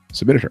Sobek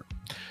submitted her.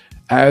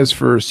 As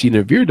for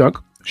Sina Veerdonk,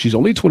 she's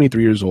only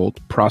 23 years old,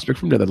 prospect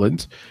from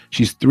Netherlands.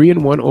 She's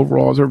 3-1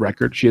 overall as a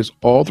record. She has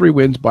all 3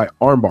 wins by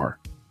armbar.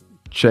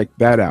 Check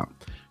that out.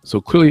 So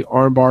clearly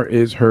armbar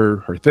is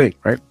her thing,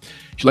 right?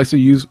 She likes to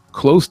use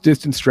close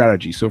distance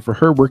strategy. So for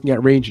her, working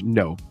at range,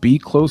 no. Be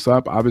close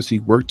up, obviously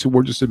work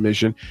towards a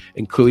submission,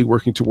 and clearly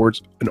working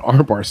towards an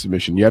armbar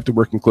submission. You have to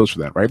work in close for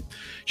that, right?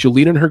 She'll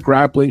lean on her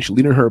grappling. She'll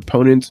lean on her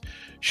opponents.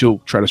 She'll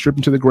try to strip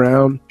them to the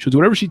ground. She'll do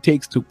whatever she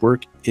takes to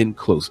work in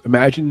close.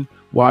 Imagine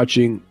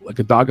watching like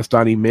a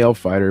Dagestani male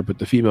fighter, but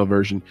the female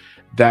version.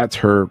 That's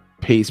her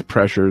pace,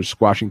 pressure,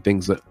 squashing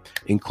things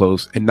in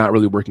close, and not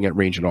really working at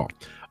range at all.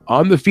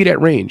 On the feet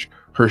at range,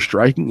 her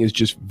striking is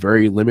just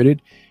very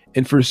limited.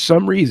 And for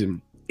some reason,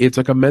 it's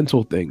like a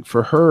mental thing.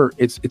 For her,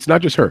 it's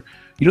not just her.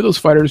 You know those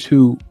fighters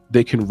who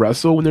they can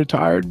wrestle when they're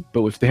tired,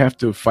 but if they have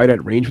to fight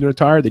at range when they're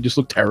tired, they just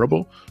look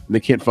terrible and they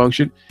can't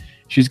function?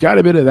 She's got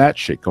a bit of that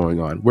shit going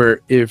on,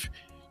 where if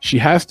she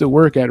has to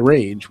work at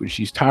range when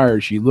she's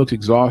tired, she looks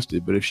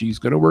exhausted. But if she's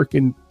going to work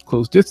in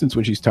close distance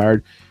when she's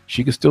tired,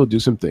 she can still do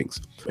some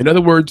things. In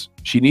other words,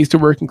 she needs to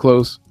work in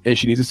close, and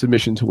she needs a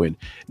submission to win.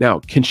 Now,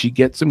 can she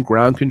get some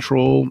ground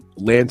control,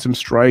 land some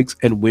strikes,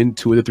 and win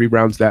 2 of the 3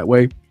 rounds that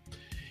way?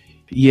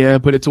 Yeah,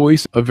 but it's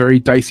always a very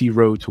dicey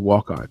road to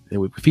walk on. And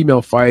with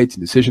female fights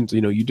and decisions,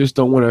 you just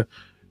don't want to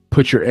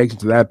put your eggs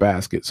into that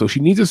basket. So she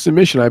needs a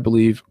submission, I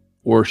believe,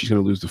 or she's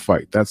going to lose the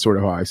fight. That's sort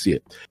of how I see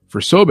it. For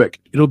Sobek,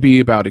 it'll be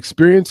about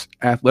experience,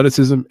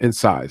 athleticism, and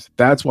size.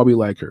 That's why we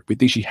like her. We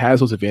think she has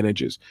those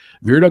advantages.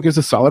 Veerdonk is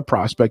a solid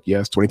prospect,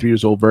 yes, 23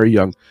 years old, very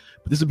young,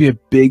 but this will be a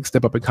big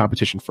step up in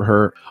competition for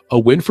her. A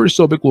win for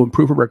Sobek will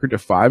improve her record to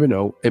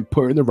 5-0 and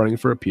put her in the running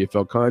for a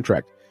PFL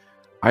contract.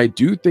 I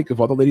do think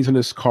of all the ladies on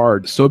this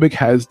card, Sobek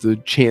has the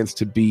chance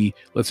to be,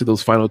 let's say,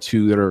 those final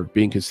 2 that are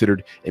being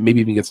considered, and maybe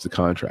even gets the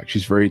contract.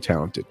 She's very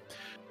talented.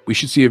 We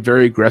should see a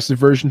very aggressive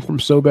version from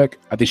Sobek.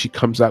 I think she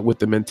comes out with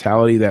the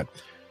mentality that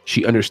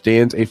she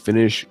understands a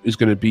finish is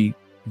going to be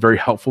very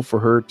helpful for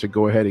her to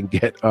go ahead and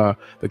get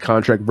the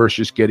contract versus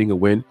just getting a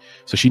win.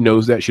 So she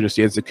knows that. She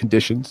understands the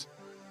conditions.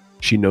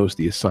 She knows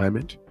the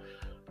assignment.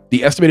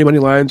 The estimated money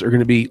lines are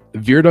going to be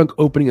Veerdonk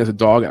opening as a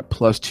dog at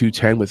plus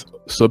 210 with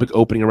Sobek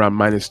opening around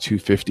minus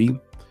 250. And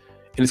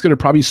it's going to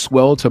probably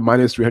swell to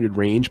minus 300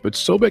 range, but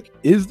Sobek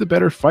is the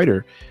better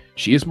fighter.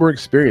 She is more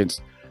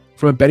experienced.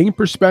 From a betting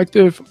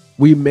perspective,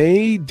 we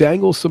may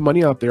dangle some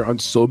money out there on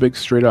Sobek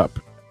straight up.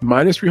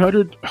 Minus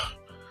 300,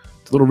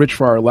 it's a little rich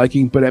for our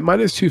liking, but at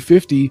minus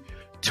 250,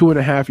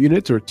 2.5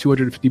 units or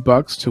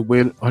 $250 to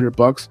win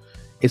 $100,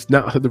 it's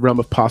not out of the realm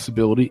of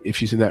possibility if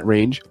she's in that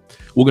range.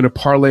 We're going to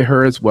parlay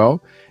her as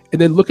well. And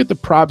then look at the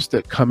props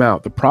that come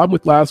out. The problem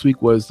with last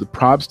week was the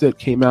props that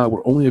came out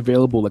were only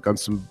available like on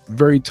some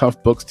very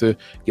tough books to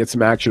get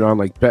some action on,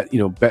 like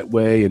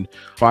Betway and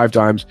 5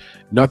 Dimes.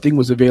 Nothing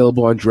was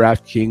available on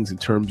DraftKings in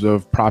terms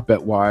of prop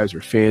bet wise or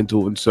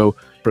FanDuel. And so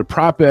for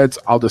prop bets,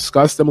 I'll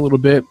discuss them a little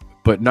bit,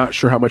 but not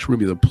sure how much we're going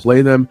to be able to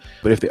play them.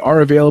 But if they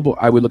are available,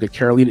 I would look at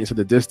Karolina into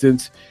the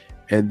distance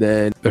and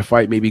then the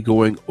fight maybe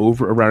going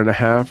over a round and a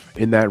half.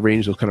 In that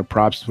range, those kind of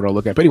props is what I'll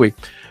look at. But anyway,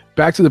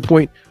 back to the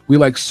point. We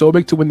like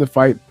Sobiq to win the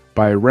fight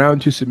by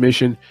round 2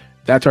 submission.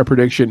 That's our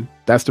prediction.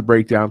 That's the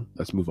breakdown.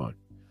 Let's move on.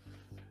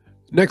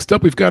 Next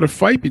up, we've got a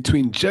fight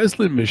between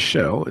Jessalyn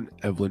Michelle and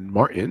Evelyn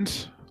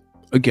Martins.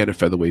 Again, a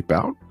featherweight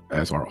bout,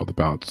 as are all the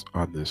bouts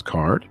on this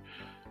card.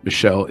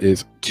 Michelle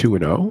is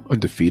 2-0,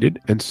 undefeated,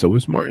 and so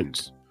is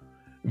Martins.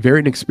 Very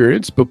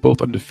inexperienced, but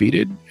both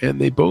undefeated,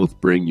 and they both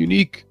bring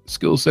unique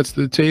skill sets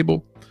to the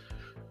table.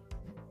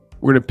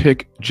 We're going to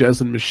pick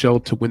Jessalyn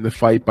Michelle to win the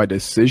fight by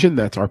decision.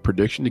 That's our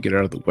prediction to get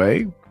out of the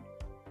way.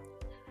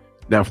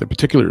 Now for the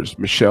particulars,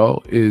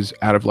 Michelle is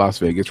out of Las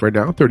Vegas right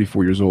now,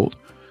 34 years old,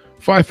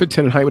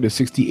 5'10" in height with a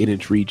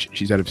 68-inch reach.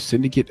 She's out of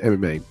Syndicate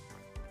MMA.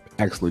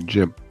 Excellent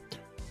gym.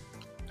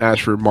 As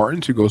for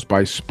Martins, who goes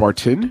by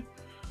Spartan,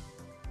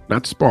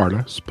 not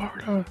Sparta,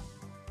 Sparta.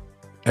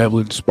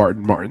 Evelyn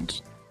Spartan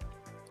Martins.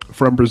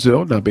 From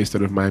Brazil, now based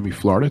out of Miami,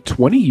 Florida,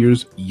 20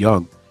 years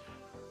young.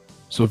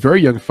 So a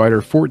very young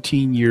fighter,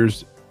 14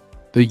 years,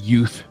 the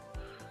youth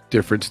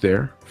difference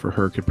there for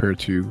her compared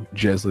to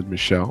Jessalyn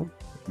Michelle.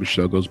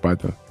 Michelle goes by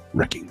the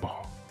Wrecking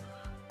Ball.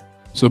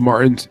 So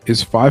Martins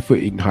is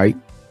 5'8" in height,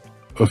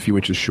 a few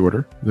inches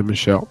shorter than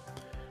Michelle,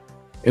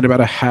 and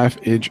about a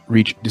half-inch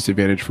reach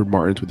disadvantage for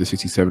Martins with a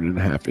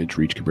 67.5-inch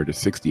reach compared to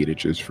 68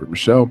 inches for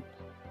Michelle.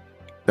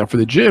 Now for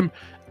the gym,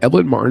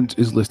 Evelyn Martins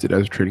is listed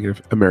as training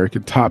of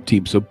American Top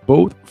Team. So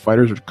both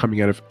fighters are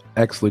coming out of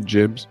excellent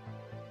gyms.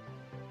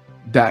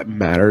 That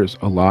matters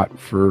a lot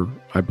for,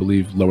 I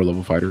believe, lower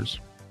level fighters.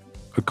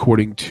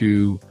 According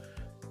to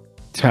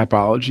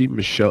Tapology,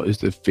 Michelle is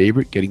the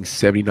favorite, getting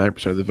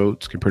 79% of the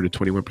votes compared to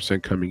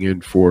 21% coming in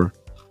for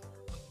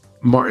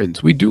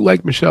Martins. We do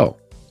like Michelle.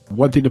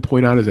 One thing to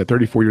point out is at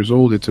 34 years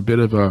old, it's a bit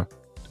of a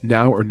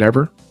now or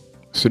never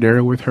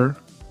scenario with her.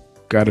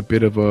 Got a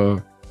bit of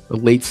a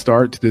late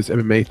start to this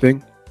MMA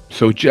thing.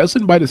 So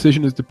Jessalyn by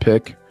decision is the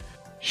pick.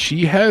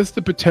 She has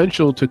the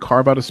potential to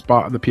carve out a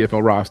spot on the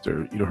PFL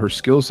roster. You know, her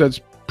skill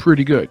set's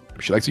pretty good.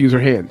 She likes to use her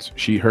hands.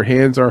 Her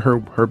hands are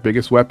her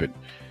biggest weapon.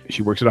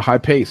 She works at a high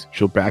pace.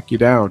 She'll back you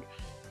down.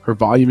 Her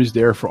volume is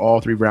there for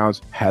all 3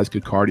 rounds, has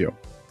good cardio.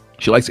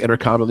 She likes to enter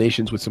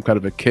combinations with some kind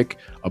of a kick,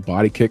 a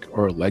body kick,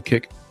 or a leg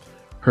kick.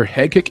 Her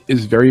head kick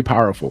is very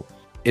powerful.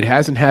 It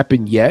hasn't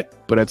happened yet,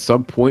 but at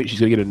some point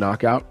she's going to get a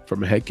knockout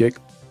from a head kick.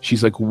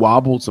 She's like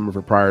wobbled some of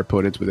her prior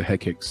opponents with a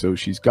head kick, so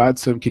she's got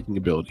some kicking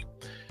ability.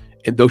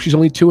 And though she's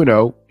only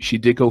 2-0, she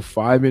did go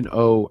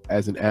 5-0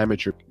 as an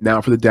amateur.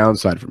 Now for the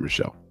downside for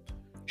Michelle.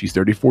 She's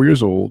 34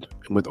 years old,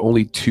 and with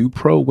only 2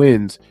 pro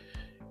wins,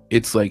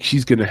 it's like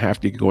she's going to have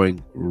to get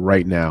going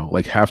right now,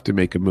 like have to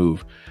make a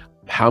move.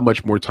 How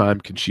much more time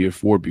can she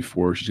afford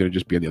before she's going to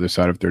just be on the other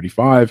side of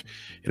 35?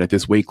 And at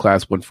this weight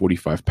class,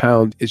 145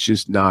 pounds, it's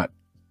just not,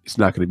 it's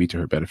not going to be to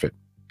her benefit.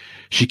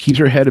 She keeps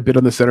her head a bit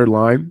on the center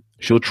line.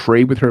 She'll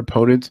trade with her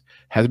opponents,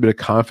 has a bit of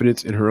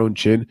confidence in her own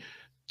chin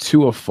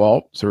to a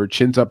fault. So her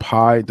chin's up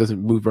high,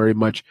 doesn't move very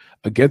much.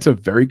 Against a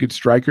very good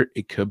striker,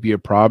 it could be a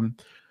problem.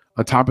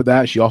 On top of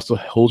that, she also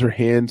holds her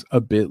hands a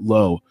bit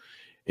low.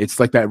 It's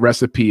like that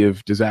recipe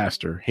of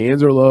disaster.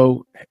 Hands are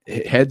low,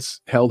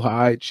 heads held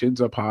high,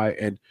 chins up high,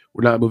 and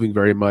we're not moving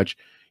very much.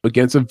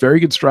 Against a very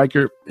good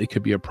striker, it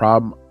could be a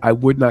problem. I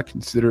would not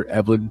consider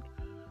Evelyn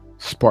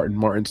Spartan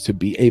Martins to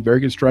be a very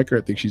good striker.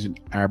 I think she's an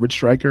average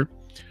striker.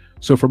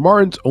 So for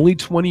Martins, only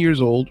 20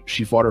 years old.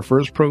 She fought her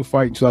first pro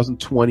fight in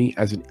 2020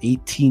 as an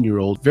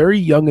 18-year-old, very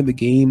young in the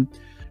game.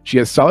 She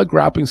has solid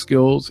grappling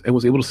skills and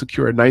was able to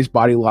secure a nice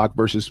body lock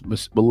versus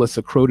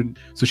Melissa Croden.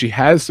 So she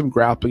has some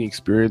grappling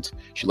experience.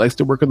 She likes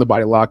to work on the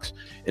body locks.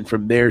 And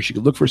from there, she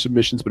can look for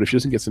submissions. But if she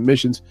doesn't get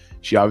submissions,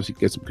 she obviously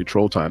gets some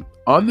control time.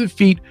 On the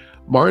feet,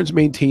 Martins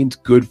maintains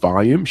good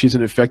volume. She's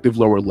an effective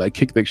lower leg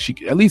kick that she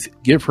can at least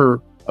give her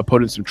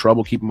opponent some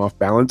trouble, keep them off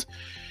balance.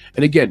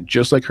 And again,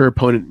 just like her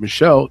opponent,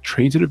 Michelle,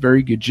 trains at a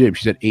very good gym.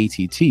 She's at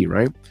ATT,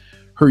 right?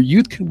 Her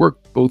youth can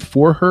work both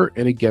for her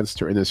and against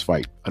her in this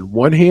fight. On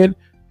one hand,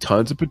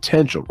 tons of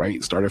potential,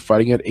 right? Started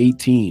fighting at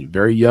 18,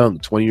 very young,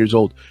 20 years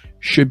old,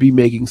 should be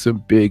making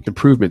some big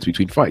improvements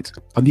between fights.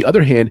 On the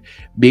other hand,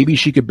 maybe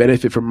she could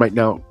benefit from right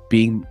now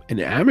being an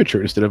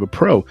amateur instead of a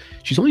pro.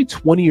 She's only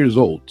 20 years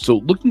old. So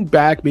looking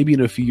back, maybe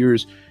in a few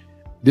years,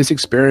 this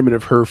experiment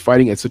of her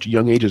fighting at such a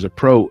young age as a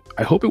pro,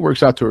 I hope it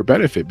works out to her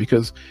benefit,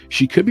 because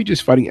she could be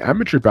just fighting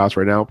amateur bouts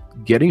right now,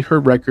 getting her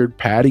record,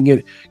 padding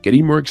it,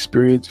 getting more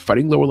experience,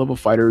 fighting lower level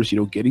fighters, you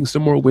know, getting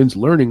some more wins,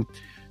 learning.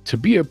 To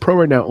be a pro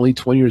right now, only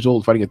 20 years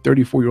old, fighting a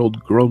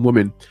 34-year-old grown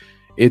woman,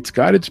 it's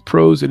got its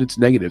pros and its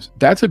negatives.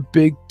 That's a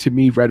big, to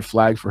me, red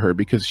flag for her,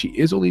 because she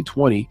is only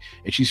 20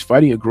 and she's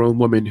fighting a grown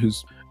woman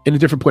who's in a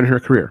different point in her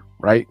career,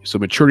 right? So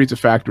maturity is a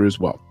factor as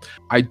well.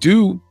 I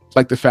do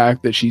like the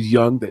fact that she's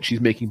young, that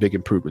she's making big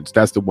improvements.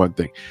 That's the one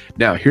thing.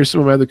 Now, here's some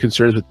of my other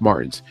concerns with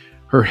Martins.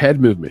 Her head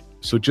movement.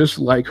 So just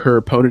like her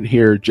opponent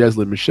here,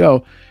 Jessalyn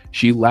Michelle,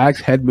 she lacks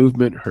head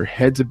movement. Her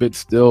head's a bit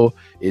still.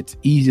 It's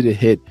easy to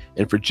hit.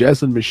 And for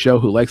Jessalyn Michelle,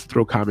 who likes to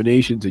throw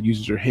combinations and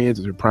uses her hands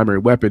as her primary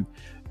weapon,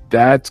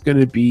 that's going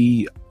to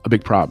be a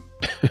big problem.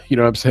 You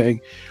know what I'm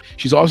saying?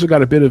 She's also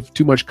got a bit of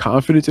too much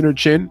confidence in her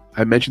chin.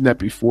 I mentioned that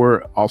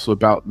before also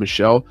about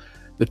Michelle.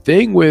 The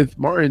thing with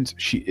Martins,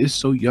 she is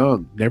so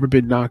young, never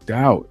been knocked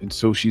out. And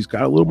so she's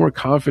got a little more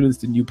confidence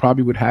than you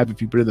probably would have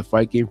if you've been in the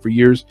fight game for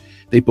years.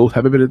 They both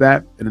have a bit of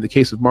that. And in the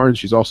case of Martins,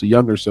 she's also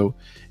younger, so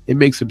it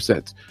makes some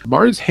sense.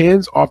 Martins'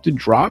 hands often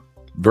drop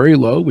very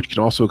low, which can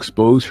also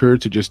expose her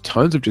to just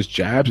tons of just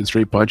jabs and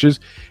straight punches.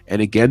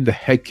 And again, the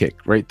head kick,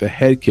 right? The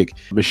head kick.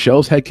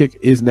 Michelle's head kick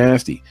is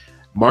nasty.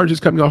 Martins is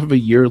coming off of a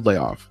year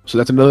layoff. So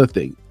that's another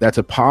thing. That's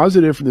a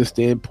positive from the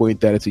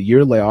standpoint that it's a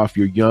year layoff.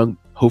 You're young.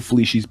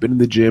 Hopefully she's been in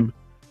the gym,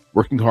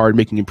 working hard,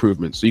 making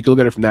improvements. So you can look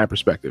at it from that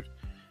perspective.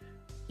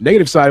 The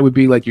negative side would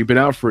be like you've been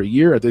out for a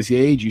year. At this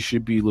age, you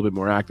should be a little bit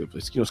more active.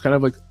 It's, it's kind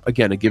of like,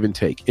 again, a give and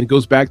take. And it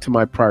goes back to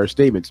my prior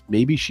statements.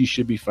 Maybe she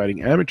should be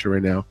fighting amateur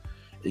right now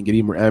and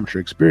getting more amateur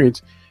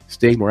experience,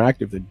 staying more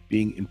active than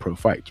being in pro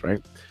fights,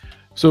 right?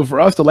 So for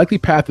us, the likely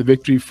path to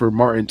victory for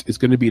Martins is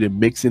going to be to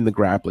mix in the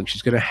grappling.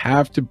 She's going to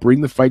have to bring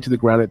the fight to the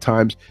ground at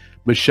times.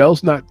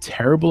 Michelle's not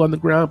terrible on the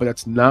ground, but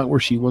that's not where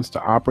she wants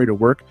to operate or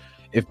work.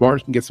 If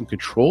Martins can get some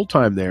control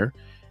time there,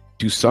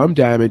 do some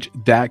damage,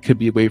 that could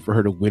be a way for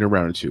her to win a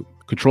round or two.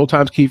 Control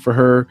time's key for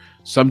her,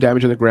 some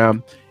damage on the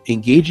ground.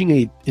 Engaging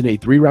in a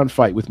 3-round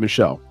fight with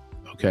Michelle,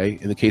 okay,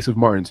 in the case of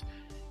Martins,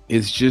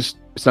 is just,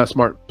 it's not a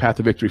smart path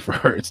to victory for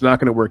her. It's not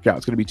going to work out.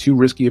 It's going to be too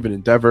risky of an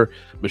endeavor.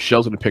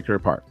 Michelle's going to pick her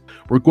apart.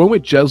 We're going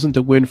with Jeslyn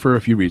to win for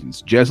a few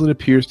reasons. Jeslyn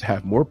appears to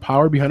have more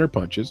power behind her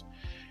punches.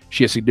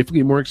 She has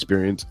significantly more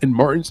experience, and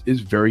Martins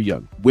is very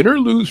young. Win or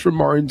lose for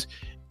Martins,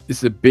 this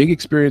is a big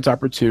experience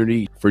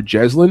opportunity. For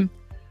Jeslyn,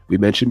 we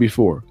mentioned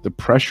before, the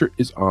pressure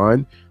is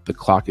on. The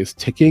clock is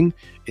ticking.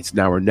 It's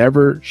now or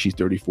never. She's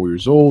 34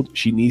 years old.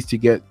 She needs to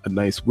get a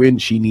nice win.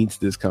 She needs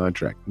this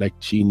contract. Like,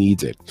 she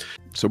needs it.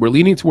 So we're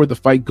leaning toward the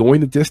fight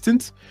going the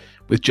distance,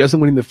 with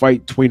Jeslyn winning the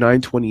fight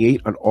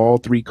 29-28 on all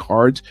 3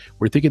 cards.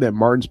 We're thinking that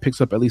Martins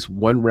picks up at least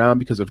 1 round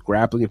because of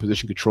grappling and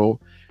position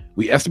control.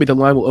 We estimate the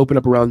line will open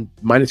up around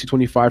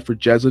 -225 for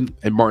Jeslyn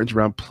and Martins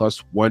around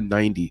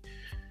 +190.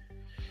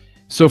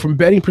 So from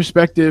betting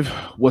perspective,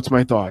 what's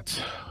my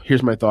thoughts?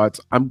 Here's my thoughts.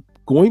 I'm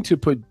going to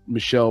put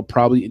Michelle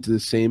probably into the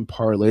same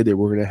parlay that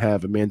we're going to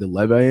have Amanda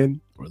Levi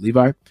in, or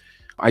Levi.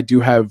 I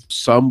do have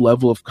some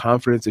level of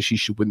confidence that she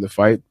should win the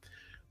fight,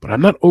 but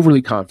I'm not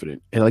overly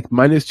confident. And like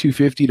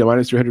 -250 to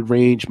 -300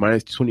 range,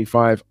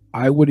 -225,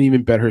 I wouldn't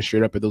even bet her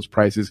straight up at those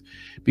prices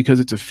because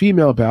it's a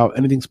female bout.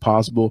 Anything's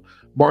possible.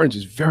 Martins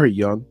is very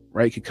young,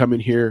 right? Could come in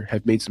here,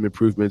 have made some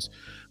improvements.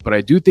 But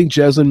I do think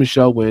Jeslyn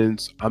Michelle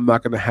wins. I'm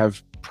not going to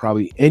have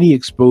probably any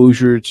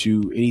exposure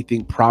to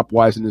anything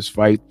prop-wise in this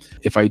fight.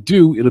 If I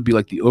do, it'll be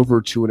like the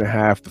over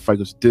 2.5. The fight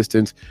goes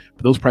distance.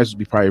 But those prices will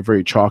be probably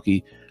very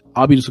chalky.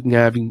 I'll be just looking at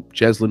having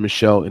Jeslyn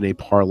Michelle in a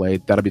parlay.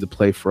 That'll be the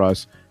play for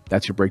us.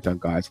 That's your breakdown,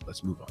 guys.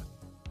 Let's move on.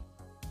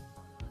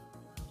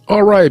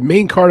 All right,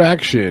 main card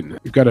action.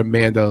 We've got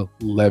Amanda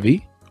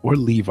Levy, or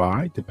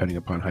Levi, depending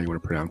upon how you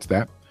want to pronounce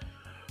that,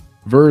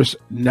 versus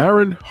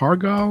Naren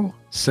Hargal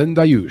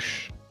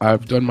Sendayush.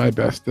 I've done my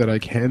best that I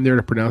can there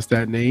to pronounce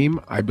that name.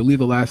 I believe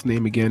the last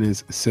name again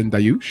is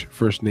Sendayush,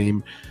 first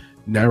name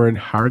Naren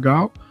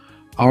Hargal.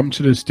 I'm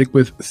just going to stick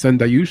with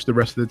Sendayush the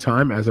rest of the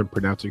time as I'm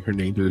pronouncing her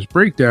name to this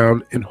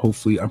breakdown, and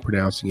hopefully I'm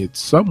pronouncing it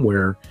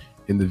somewhere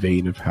in the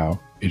vein of how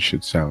it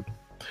should sound.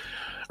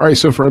 All right,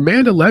 so for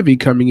Amanda Levy,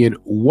 coming in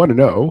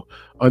 1-0,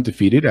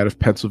 undefeated, out of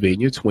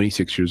Pennsylvania,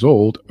 26 years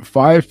old,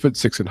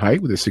 5'6" in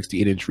height with a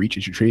 68-inch reach,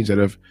 and she trains out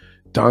of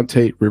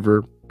Dante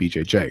River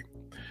BJJ.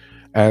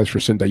 As for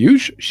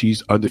Sendayush,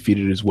 she's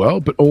undefeated as well,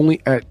 but only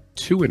at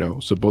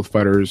 2-0, so both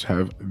fighters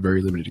have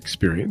very limited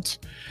experience.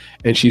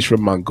 And she's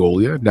from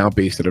Mongolia, now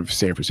based out of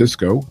San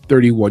Francisco,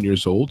 31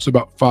 years old, so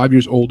about 5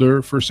 years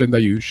older for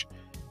Sendayush.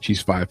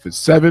 She's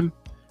 5'7",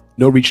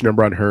 no reach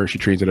number on her. She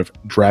trains out of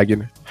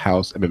Dragon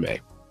House MMA.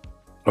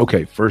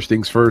 Okay, first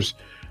things first,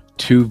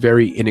 2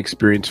 very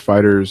inexperienced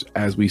fighters,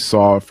 as we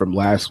saw from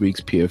last week's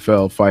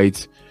PFL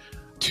fights.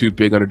 2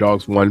 big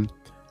underdogs won.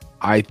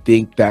 I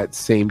think that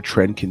same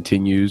trend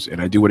continues,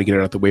 and I do want to get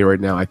it out the way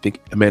right now. I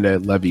think Amanda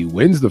Levy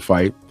wins the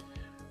fight,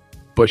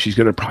 but she's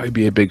going to probably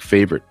be a big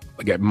favorite.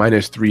 Like at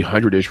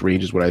 -300-ish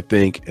range is what I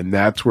think, and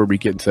that's where we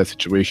get into that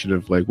situation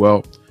of like,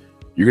 well,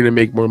 you're going to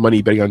make more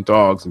money betting on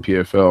dogs in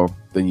PFL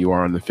than you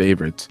are on the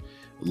favorites.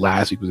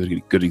 Last week was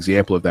a good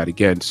example of that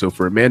again. So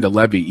for Amanda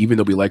Levy, even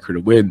though we like her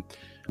to win,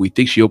 we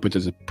think she opens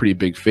as a pretty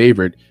big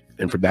favorite,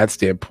 and from that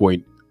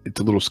standpoint, it's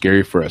a little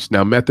scary for us.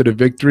 Now, method of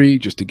victory,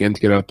 just again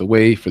to get out the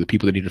way for the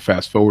people that need to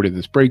fast forward in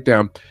this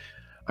breakdown,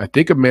 I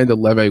think Amanda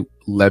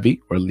Levy,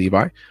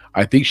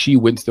 I think she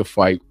wins the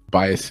fight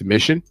by a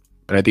submission,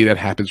 and I think that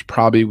happens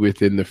probably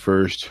within the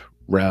first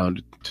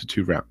round to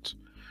 2 rounds.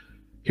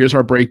 Here's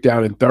our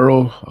breakdown in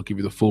thorough. I'll give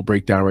you the full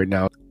breakdown right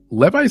now.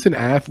 Levi is an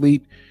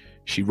athlete.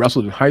 She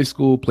wrestled in high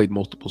school, played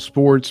multiple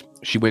sports.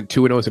 She went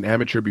 2-0 as an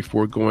amateur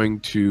before going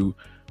to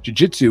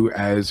jiu-jitsu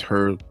as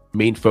her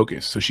main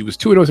focus. So she was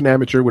 2-0 as an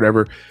amateur,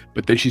 whatever,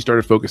 but then she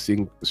started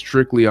focusing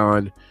strictly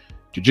on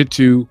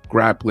jiu-jitsu,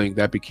 grappling.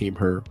 That became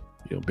her,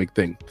 big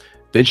thing.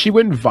 Then she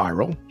went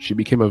viral. She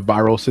became a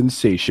viral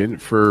sensation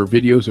for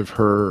videos of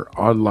her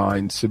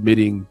online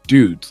submitting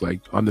dudes,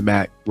 like on the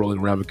mat, rolling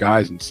around with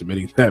guys and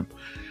submitting them.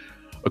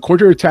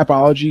 According to her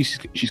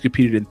Tapology, she's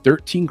competed in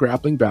 13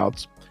 grappling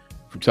bouts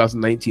from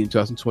 2019 to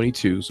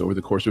 2022. So over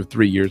the course of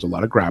 3 years, a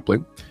lot of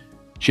grappling.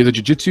 She has a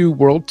Jiu-Jitsu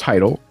world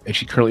title, and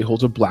she currently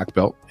holds a black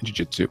belt in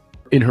Jiu-Jitsu.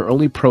 In her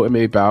only pro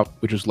MMA bout,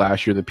 which was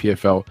last year in the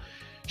PFL,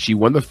 she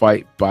won the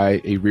fight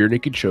by a rear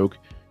naked choke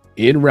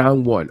in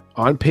round 1.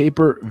 On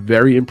paper,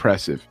 very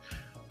impressive.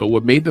 But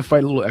what made the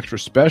fight a little extra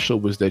special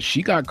was that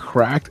she got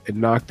cracked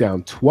and knocked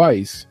down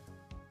twice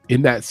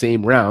in that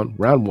same round,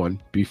 round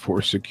 1,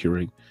 before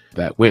securing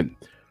that win.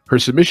 Her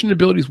submission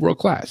ability is world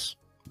class.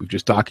 We've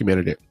just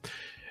documented it.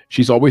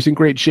 She's always in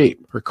great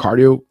shape. Her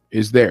cardio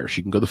is there.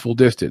 She can go the full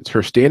distance.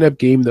 Her stand-up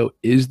game, though,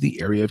 is the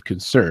area of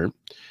concern.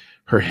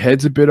 Her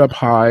head's a bit up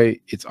high.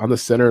 It's on the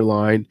center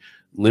line,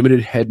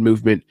 limited head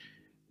movement.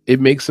 It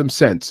makes some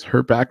sense.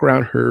 Her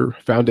background, her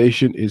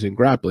foundation is in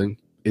grappling.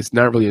 It's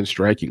not really in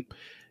striking.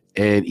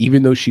 And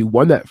even though she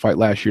won that fight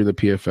last year in the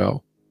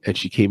PFL and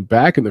she came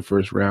back in the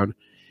first round,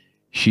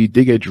 she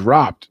did get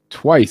dropped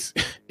twice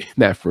in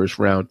that first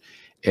round.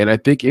 And I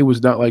think it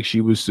was not like she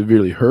was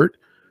severely hurt,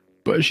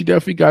 but she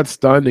definitely got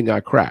stunned and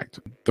got cracked.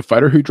 The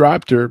fighter who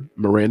dropped her,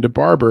 Miranda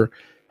Barber,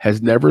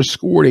 has never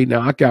scored a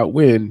knockout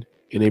win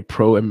in a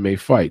pro MMA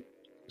fight.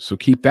 So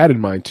keep that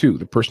in mind too.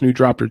 The person who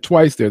dropped her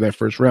twice there that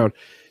first round,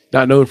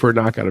 not known for her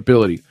knockout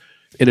ability.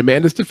 In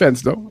Amanda's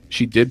defense, though,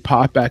 she did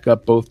pop back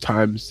up both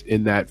times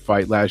in that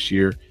fight last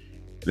year,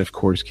 and of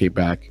course came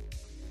back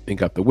and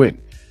got the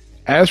win.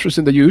 As for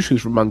Sindayush,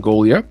 who's from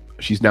Mongolia,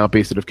 she's now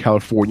based out of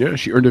California.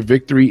 She earned a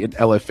victory in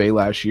LFA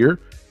last year.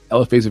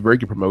 LFA is a very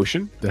good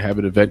promotion. They have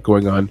an event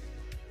going on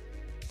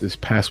this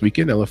past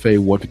weekend, LFA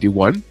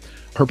 151.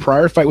 Her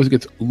prior fight was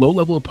against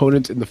low-level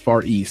opponents in the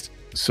Far East.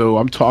 So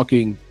I'm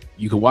talking,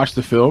 you can watch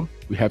the film.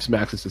 We have some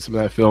access to some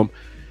of that film.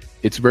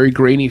 It's a very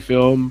grainy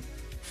film,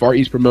 Far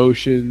East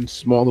promotion,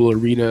 small little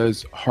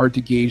arenas, hard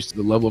to gauge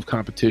the level of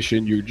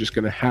competition. You're just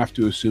going to have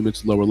to assume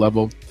it's lower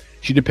level.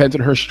 She depends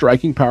on her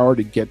striking power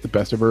to get the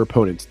best of her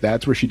opponents.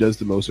 That's where she does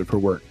the most of her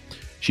work.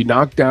 She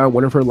knocked down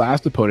one of her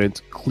last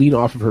opponents clean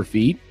off of her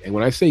feet. And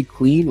when I say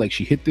clean, like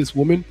she hit this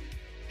woman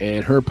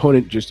and her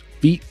opponent just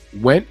feet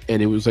went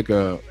and it was like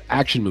a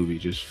action movie,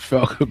 just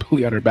fell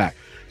completely on her back.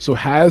 So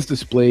has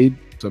displayed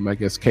some, I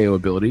guess, KO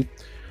ability.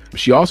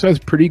 She also has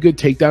pretty good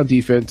takedown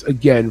defense,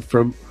 again,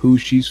 from who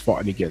she's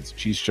fought against.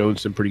 She's shown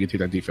some pretty good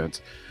takedown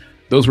defense.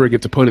 Those were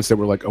against opponents that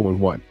were like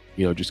 0-1,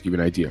 just to give you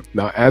an idea.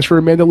 Now, as for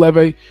Amanda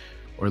Leve,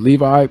 or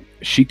Levi,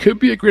 she could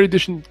be a great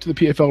addition to the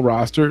PFL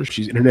roster.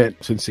 She's an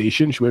internet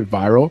sensation. She went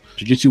viral.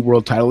 Jiu-Jitsu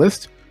world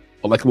titleist,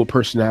 a likable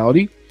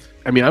personality.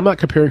 I mean, I'm not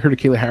comparing her to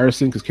Kayla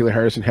Harrison because Kayla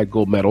Harrison had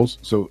gold medals,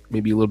 so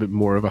maybe a little bit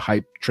more of a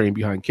hype train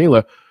behind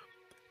Kayla.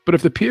 But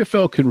if the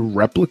PFL can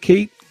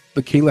replicate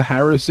the Kayla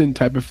Harrison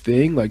type of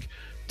thing, like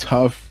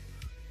tough,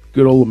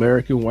 good old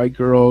American white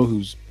girl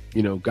who's,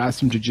 got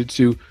some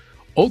jiu-jitsu,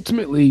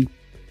 ultimately,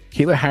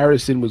 Kayla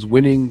Harrison was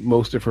winning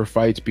most of her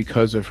fights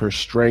because of her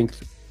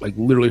strength, like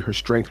literally her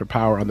strength, her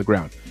power on the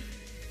ground.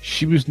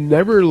 She was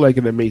never like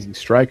an amazing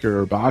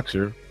striker or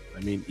boxer. I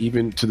mean,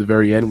 even to the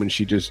very end when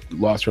she just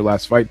lost her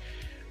last fight,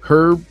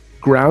 her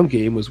ground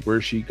game was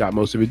where she got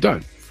most of it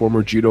done.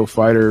 Former judo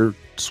fighter,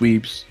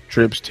 sweeps,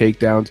 trips,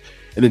 takedowns,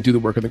 and then do the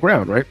work on the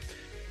ground, right?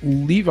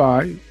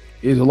 Levi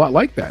is a lot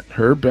like that.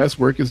 Her best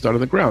work is done on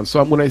the ground.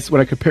 So when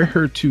I compare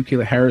her to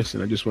Kayla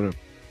Harrison, I just want to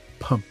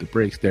pump the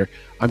brakes there.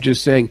 I'm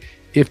just saying,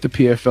 if the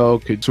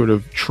PFL could sort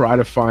of try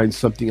to find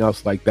something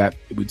else like that,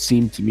 it would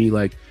seem to me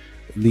like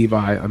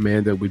Levi,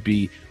 Amanda would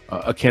be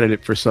a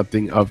candidate for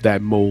something of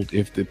that mold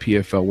if the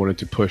PFL wanted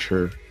to push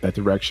her that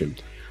direction.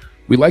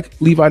 We like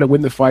Levi to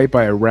win the fight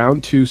by a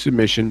round 2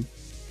 submission.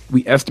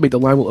 We estimate the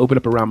line will open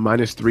up around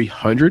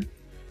 -300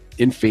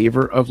 in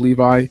favor of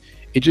Levi.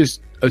 It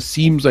just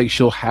seems like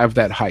she'll have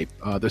that hype,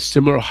 the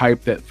similar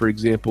hype that, for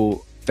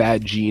example,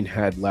 Thad Gene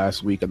had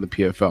last week on the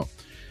PFL.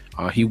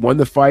 He won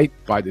the fight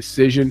by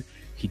decision.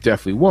 He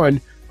definitely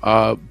won,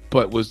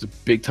 but was the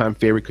big time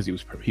favorite because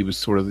he was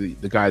sort of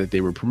the guy that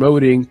they were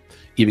promoting,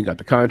 even got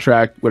the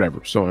contract,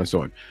 whatever, so on and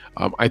so on.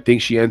 I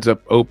think she ends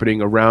up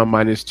opening around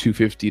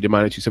 -250 to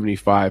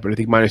 -275, but I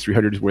think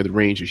 -300 is where the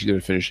range that she's going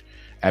to finish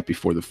at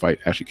before the fight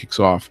actually kicks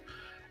off.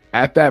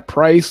 At that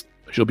price,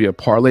 she'll be a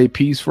parlay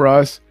piece for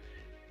us.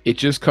 It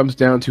just comes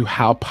down to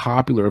how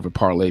popular of a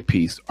parlay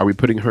piece. Are we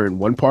putting her in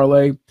one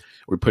parlay? Are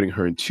we putting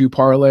her in 2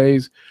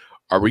 parlays?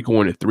 Are we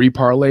going to 3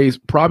 parlays?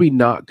 Probably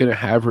not going to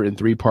have her in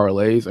 3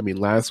 parlays. I mean,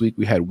 last week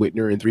we had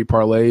Whitner in 3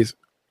 parlays.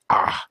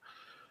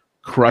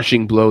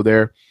 Crushing blow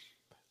there.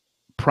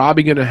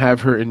 Probably going to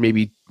have her in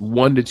maybe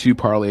 1 to 2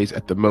 parlays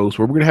at the most,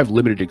 where we're going to have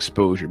limited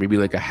exposure, maybe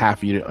like a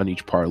half unit on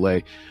each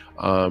parlay.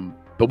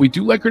 But we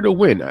do like her to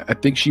win. I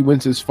think she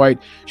wins this fight.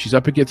 She's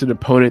up against an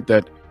opponent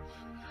that,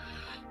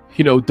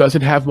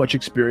 doesn't have much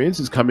experience,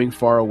 is coming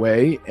far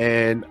away.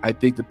 And I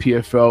think the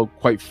PFL,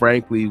 quite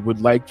frankly,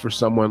 would like for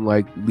someone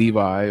like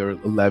Levi or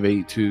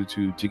Leve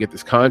to get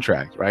this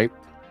contract, right?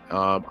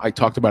 I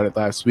talked about it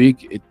last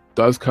week.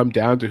 does come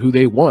down to who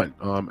they want.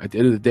 At the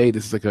end of the day,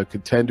 this is like a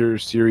Contender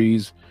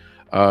Series,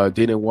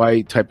 Dana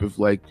White type of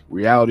like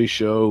reality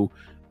show.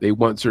 They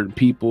want certain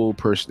people,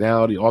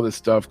 personality, all this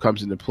stuff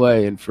comes into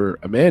play. And for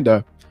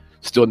Amanda,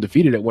 still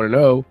undefeated at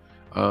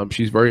 1-0,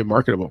 she's very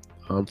marketable.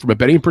 From a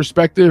betting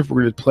perspective,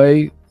 we're going to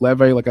play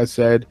Leve, like I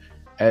said,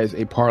 as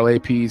a parlay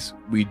piece.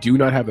 We do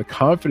not have the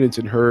confidence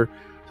in her to,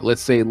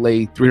 let's say,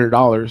 lay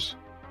 $300,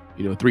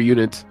 3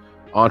 units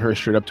on her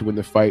straight up to win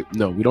the fight.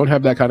 No, we don't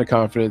have that kind of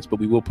confidence, but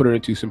we will put her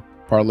into some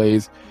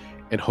parlays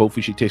and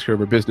hopefully she takes care of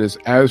her business.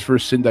 As for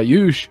Cindy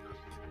Dayush,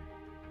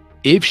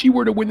 if she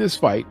were to win this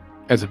fight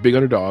as a big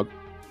underdog,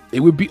 it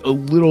would be a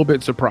little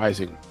bit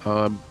surprising.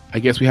 I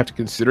guess we have to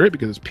consider it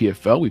because it's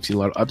PFL. We've seen a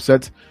lot of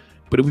upsets,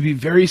 but it would be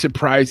very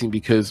surprising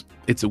because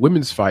it's a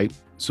women's fight.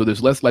 So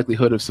there's less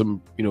likelihood of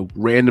some,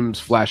 random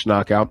flash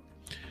knockout,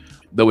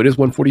 though it is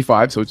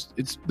 145. So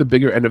it's the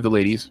bigger end of the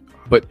ladies,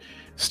 but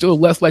still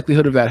less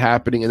likelihood of that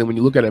happening. And then when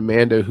you look at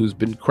Amanda, who's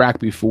been cracked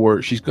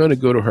before, she's going to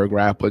go to her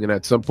grappling, and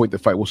at some point the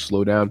fight will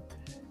slow down.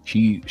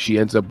 She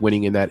ends up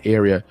winning in that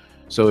area.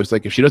 So it's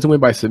like if she doesn't win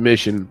by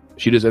submission,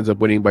 she just ends up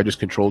winning by just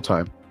control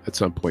time at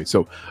some point.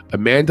 So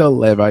Amanda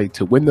Leve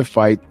to win the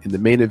fight in the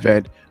main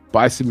event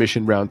by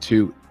submission round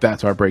 2.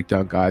 That's our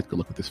breakdown, guys. Good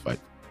luck with this fight.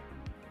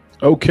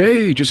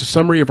 Okay, just a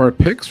summary of our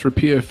picks for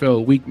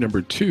PFL week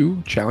number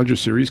 2 Challenger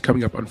Series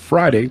coming up on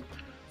Friday,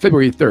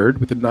 February 3rd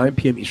with a 9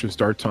 p.m. Eastern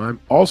start time,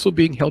 also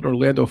being held in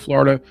Orlando,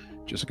 Florida,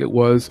 just like it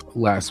was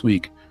last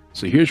week.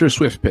 So here's your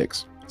swift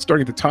picks.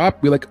 Starting at the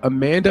top, we like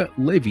Amanda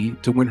Leve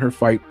to win her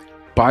fight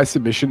by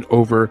submission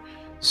over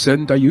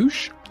Cindy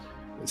Dayush.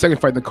 Second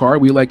fight in the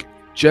card, we like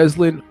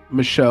Jesslyn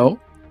Michelle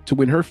to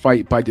win her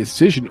fight by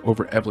decision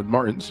over Evelyn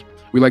Martins.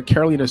 We like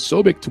Karolina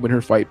Sobek to win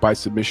her fight by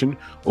submission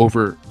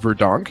over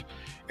Verdonk.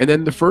 And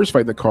then the first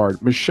fight in the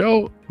card,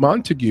 Michelle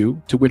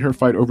Montague to win her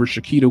fight over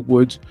Shaquita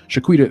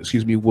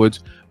Woods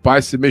by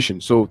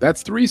submission. So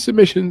that's 3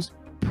 submissions.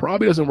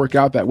 Probably doesn't work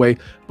out that way,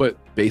 but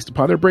based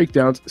upon their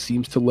breakdowns,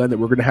 seems to lend that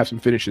we're going to have some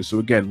finishes. So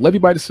again, Leve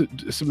by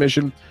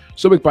submission,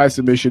 Sobek by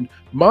submission,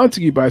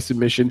 Montague by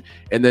submission,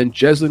 and then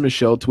Jesslyn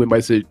Michelle to win by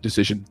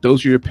decision.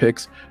 Those are your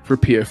picks for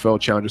PFL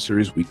Challenger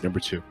Series week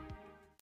number 2.